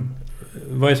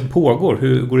det som pågår?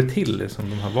 Hur går det till liksom,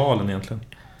 de här valen egentligen?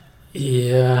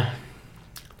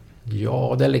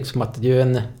 Ja, det är liksom att det är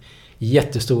en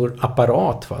jättestor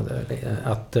apparat, va?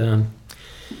 Att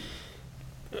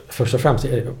först och främst,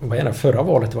 förra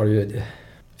valet var det ju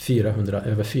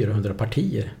över 400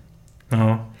 partier.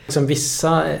 Som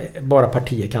vissa bara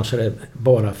partier kanske är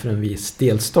bara för en viss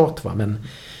delstat, va? Men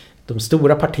de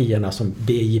stora partierna som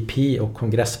BJP och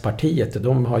Kongresspartiet,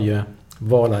 de har ju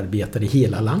valarbetare i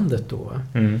hela landet då.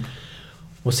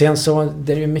 Och sen så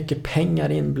det är ju mycket pengar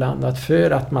inblandat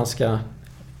för att man ska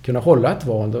kunna hålla ett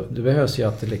val. Då behövs ju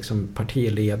att liksom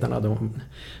partiledarna,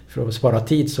 för att spara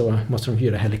tid så måste de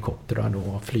hyra helikoptrar då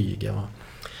och flyga.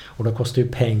 Och det kostar ju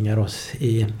pengar. Och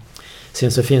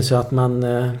sen så finns det att man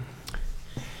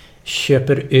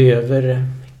köper över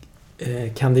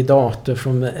kandidater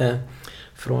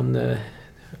från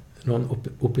någon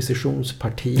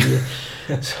oppositionsparti.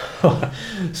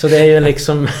 så det är ju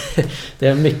liksom det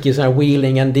är mycket så här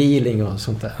wheeling and dealing och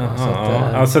sånt där.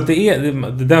 Alltså det är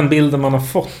den bilden man har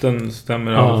fått, den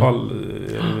stämmer i alla fall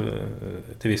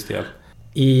till viss del.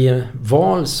 I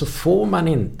val så får man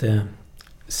inte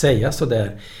säga så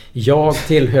där: jag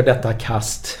tillhör detta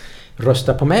kast,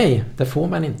 rösta på mig. Det får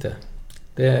man inte.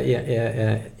 Det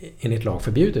är enligt lag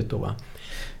förbjudet då, va?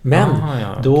 Men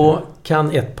då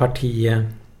kan ett parti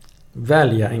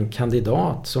välja en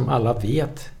kandidat som alla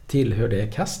vet tillhör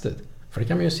det kastet. För det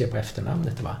kan man ju se på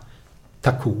efternamnet, va?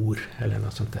 Thakur eller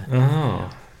något sånt där.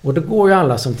 Och då går ju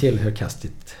alla som tillhör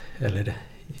kastet eller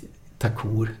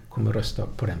Thakur kommer rösta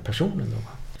på den personen då,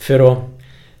 va? För att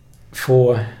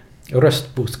få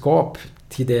röstboskap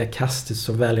till det kastet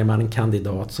så väljer man en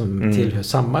kandidat som tillhör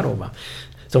samma då, va?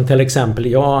 Som till exempel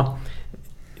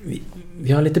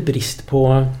vi har lite brist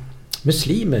på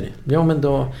muslimer. Ja, men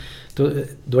då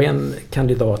är en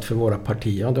kandidat för våra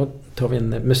partier. Ja, då tar vi en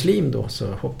muslim då,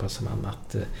 så hoppas man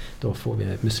att då får vi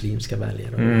muslimska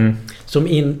väljare.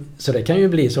 Så det kan ju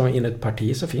bli så, in ett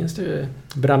parti så finns det ju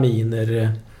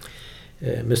braminer,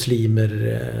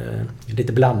 muslimer,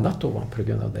 lite blandat då på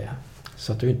grund av det.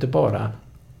 Så att det är inte bara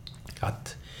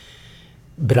att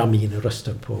braminer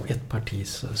röstar på ett parti,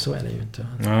 så är det ju inte.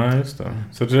 Nej, just det.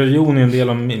 Så religion är en del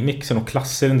av mixen och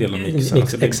klasser är en del av mixen.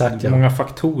 Exakt, det är många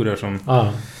faktorer som...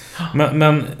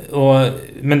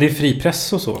 Men det är fri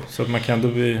press och så att man kan då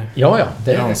bli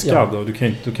granskad och du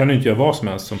kan ju inte göra vad som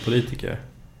helst som politiker.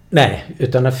 Nej,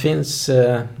 utan det finns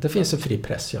en fri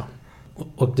press, ja.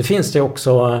 Och det finns det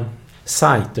också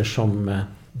sajter som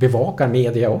bevakar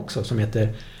media också, som heter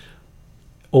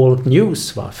Old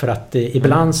News, va? För att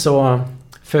ibland så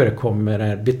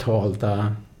förekommer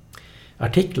betalda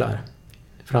artiklar.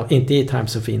 Inte i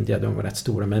Times of India, de var rätt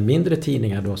stora, men mindre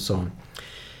tidningar då som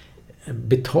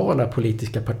betalar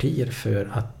politiska partier för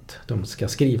att de ska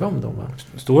skriva om dem, va?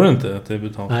 Står det inte att det är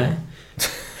betalt? Nej.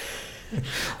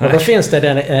 Och då finns det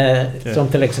den, som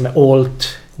till exempel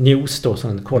Alt News då,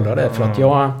 som kollade för att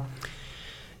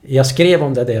jag skrev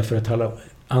om det för ett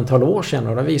antal år sedan,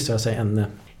 och då visade sig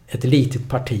ett litet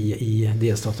parti i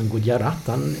delstaten Gujarat.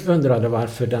 Han undrade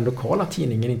varför den lokala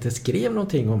tidningen inte skrev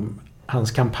någonting om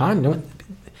hans kampanj.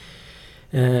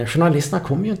 Journalisterna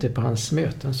kom ju inte på hans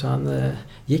möten, så han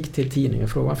gick till tidningen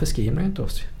och frågade varför skriver ni inte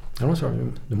oss? Och de sa,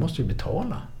 du måste ju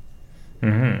betala.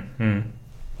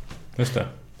 Just det.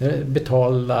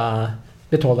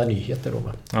 Betalda nyheter då,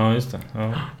 va? Ja, just det.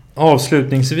 Ja.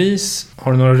 Avslutningsvis,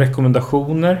 har du några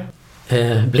rekommendationer?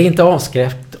 Bli inte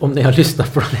avskräckt om ni har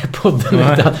lyssnat på den här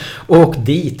podden, utan åk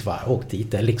dit, va? Åk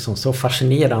dit. Det är liksom så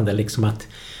fascinerande liksom att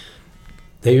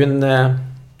det är ju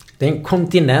det är en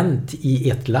kontinent i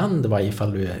ett land, va,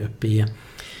 ifall du är uppe i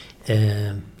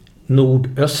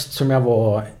nordöst som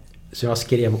jag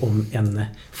skrev om en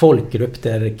folkgrupp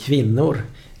där kvinnor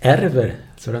ärver,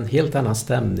 så det är en helt annan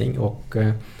stämning, och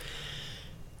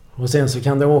sen så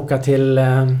kan du åka till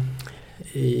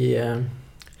i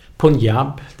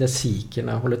Punjab där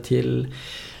sikherna håller till,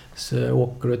 så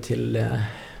åker du till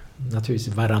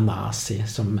naturligtvis Varanasi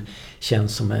som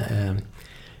känns som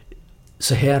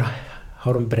så här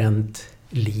har de bränt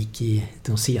lik i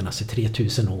de senaste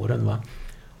 3000 åren, va?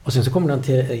 Och sen så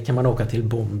kan man åka till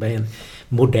Bombay, en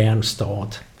modern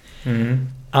stad.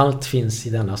 Allt finns i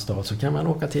denna stad. Så kan man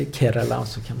åka till Kerala,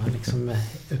 så kan man liksom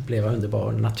uppleva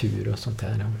underbar natur och sånt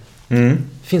där. Det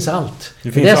finns allt.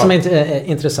 Det är det som är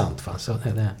intressant. Så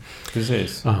är det.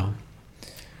 Precis. Ja.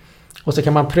 Och så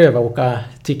kan man pröva åka,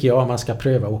 tycker jag man ska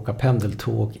pröva åka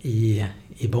pendeltåg i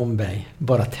Bombay.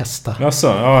 Bara testa. Alltså,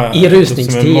 ja, i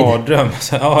rusningstid. Som en mardröm.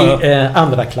 I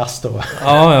andra klass då.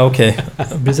 Ja, okej.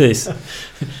 Precis.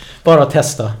 Bara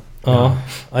testa. Ja.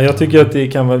 Jag tycker att det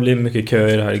kan väl bli mycket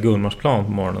köer här i Gullmarsplan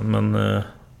på morgonen. Men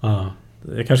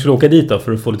jag kanske ska åka dit då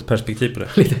för att få lite perspektiv på det.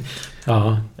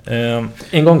 Ja.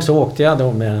 En gång så åkte jag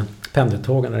då med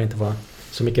pendeltågen när det inte var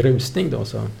så mycket rusning då.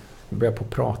 Så började jag på att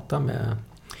prata med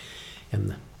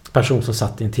en person som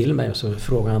satt in till mig, och så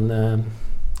frågade han,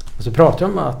 och så pratade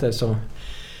jag om att det är så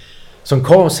som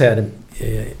kaos här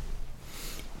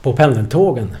på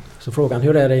pendeltågen. Så frågade han,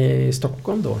 hur är det i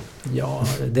Stockholm då? Ja,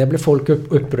 det blir folk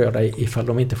upprörda ifall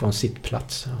de inte får en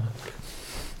sittplats.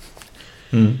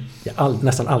 Jag har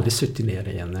nästan aldrig suttit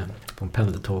ner på en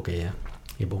pendeltåg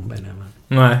i Bombay.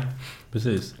 Nej,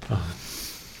 precis. Ja.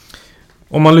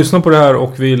 Om man lyssnar på det här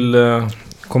och vill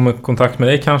komma i kontakt med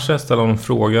dig kanske, ställa någon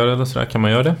fråga eller sådär, kan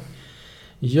man göra det?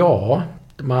 Ja,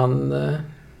 man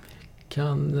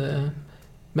kan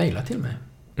mejla till mig.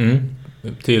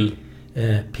 Till?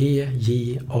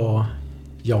 PJA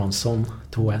Jansson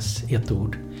 2S, ett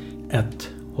ord,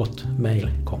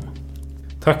 @hotmail.com.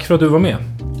 Tack för att du var med.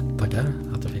 Tackar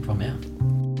att jag fick vara med.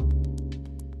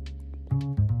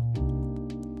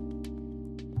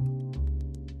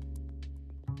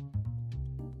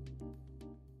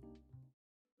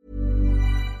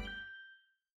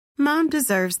 Mom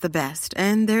deserves the best,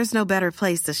 and there's no better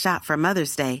place to shop for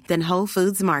Mother's Day than Whole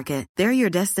Foods Market. They're your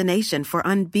destination for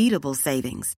unbeatable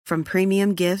savings, from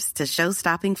premium gifts to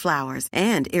show-stopping flowers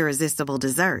and irresistible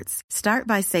desserts. Start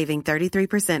by saving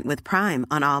 33% with Prime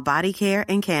on all body care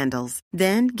and candles.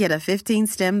 Then get a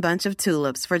 15-stem bunch of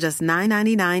tulips for just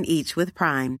 $9.99 each with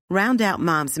Prime. Round out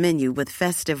Mom's menu with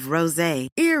festive rosé,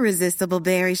 irresistible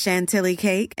berry chantilly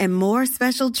cake, and more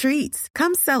special treats.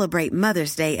 Come celebrate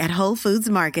Mother's Day at Whole Foods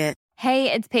Market.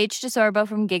 Hey, it's Paige DeSorbo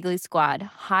from Giggly Squad.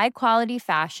 High quality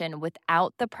fashion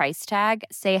without the price tag.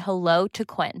 Say hello to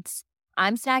Quince.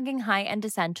 I'm snagging high-end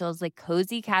essentials like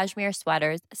cozy cashmere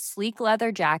sweaters, sleek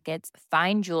leather jackets,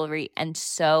 fine jewelry, and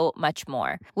so much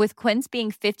more. With Quince being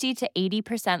 50 to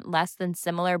 80% less than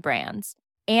similar brands.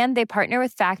 And they partner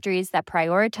with factories that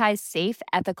prioritize safe,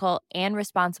 ethical, and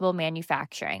responsible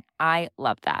manufacturing. I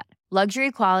love that.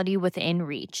 Luxury quality within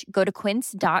reach. Go to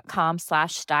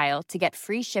quince.com/style to get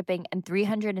free shipping and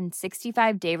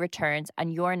 365-day returns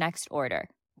on your next order.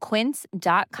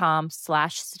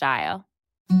 Quince.com/style.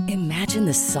 Imagine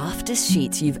the softest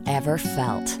sheets you've ever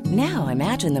felt. Now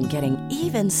imagine them getting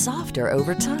even softer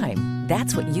over time.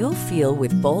 That's what you'll feel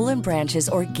with Boll & Branch's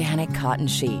organic cotton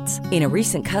sheets. In a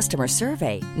recent customer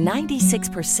survey,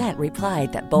 96%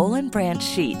 replied that Boll & Branch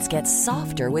sheets get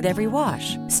softer with every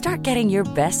wash. Start getting your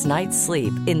best night's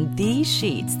sleep in these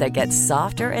sheets that get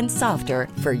softer and softer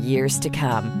for years to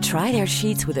come. Try their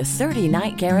sheets with a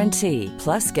 30-night guarantee.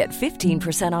 Plus, get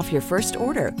 15% off your first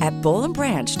order at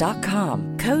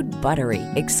bollandbranch.com. Code BUTTERY.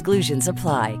 Exclusions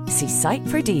apply. See site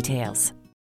for details.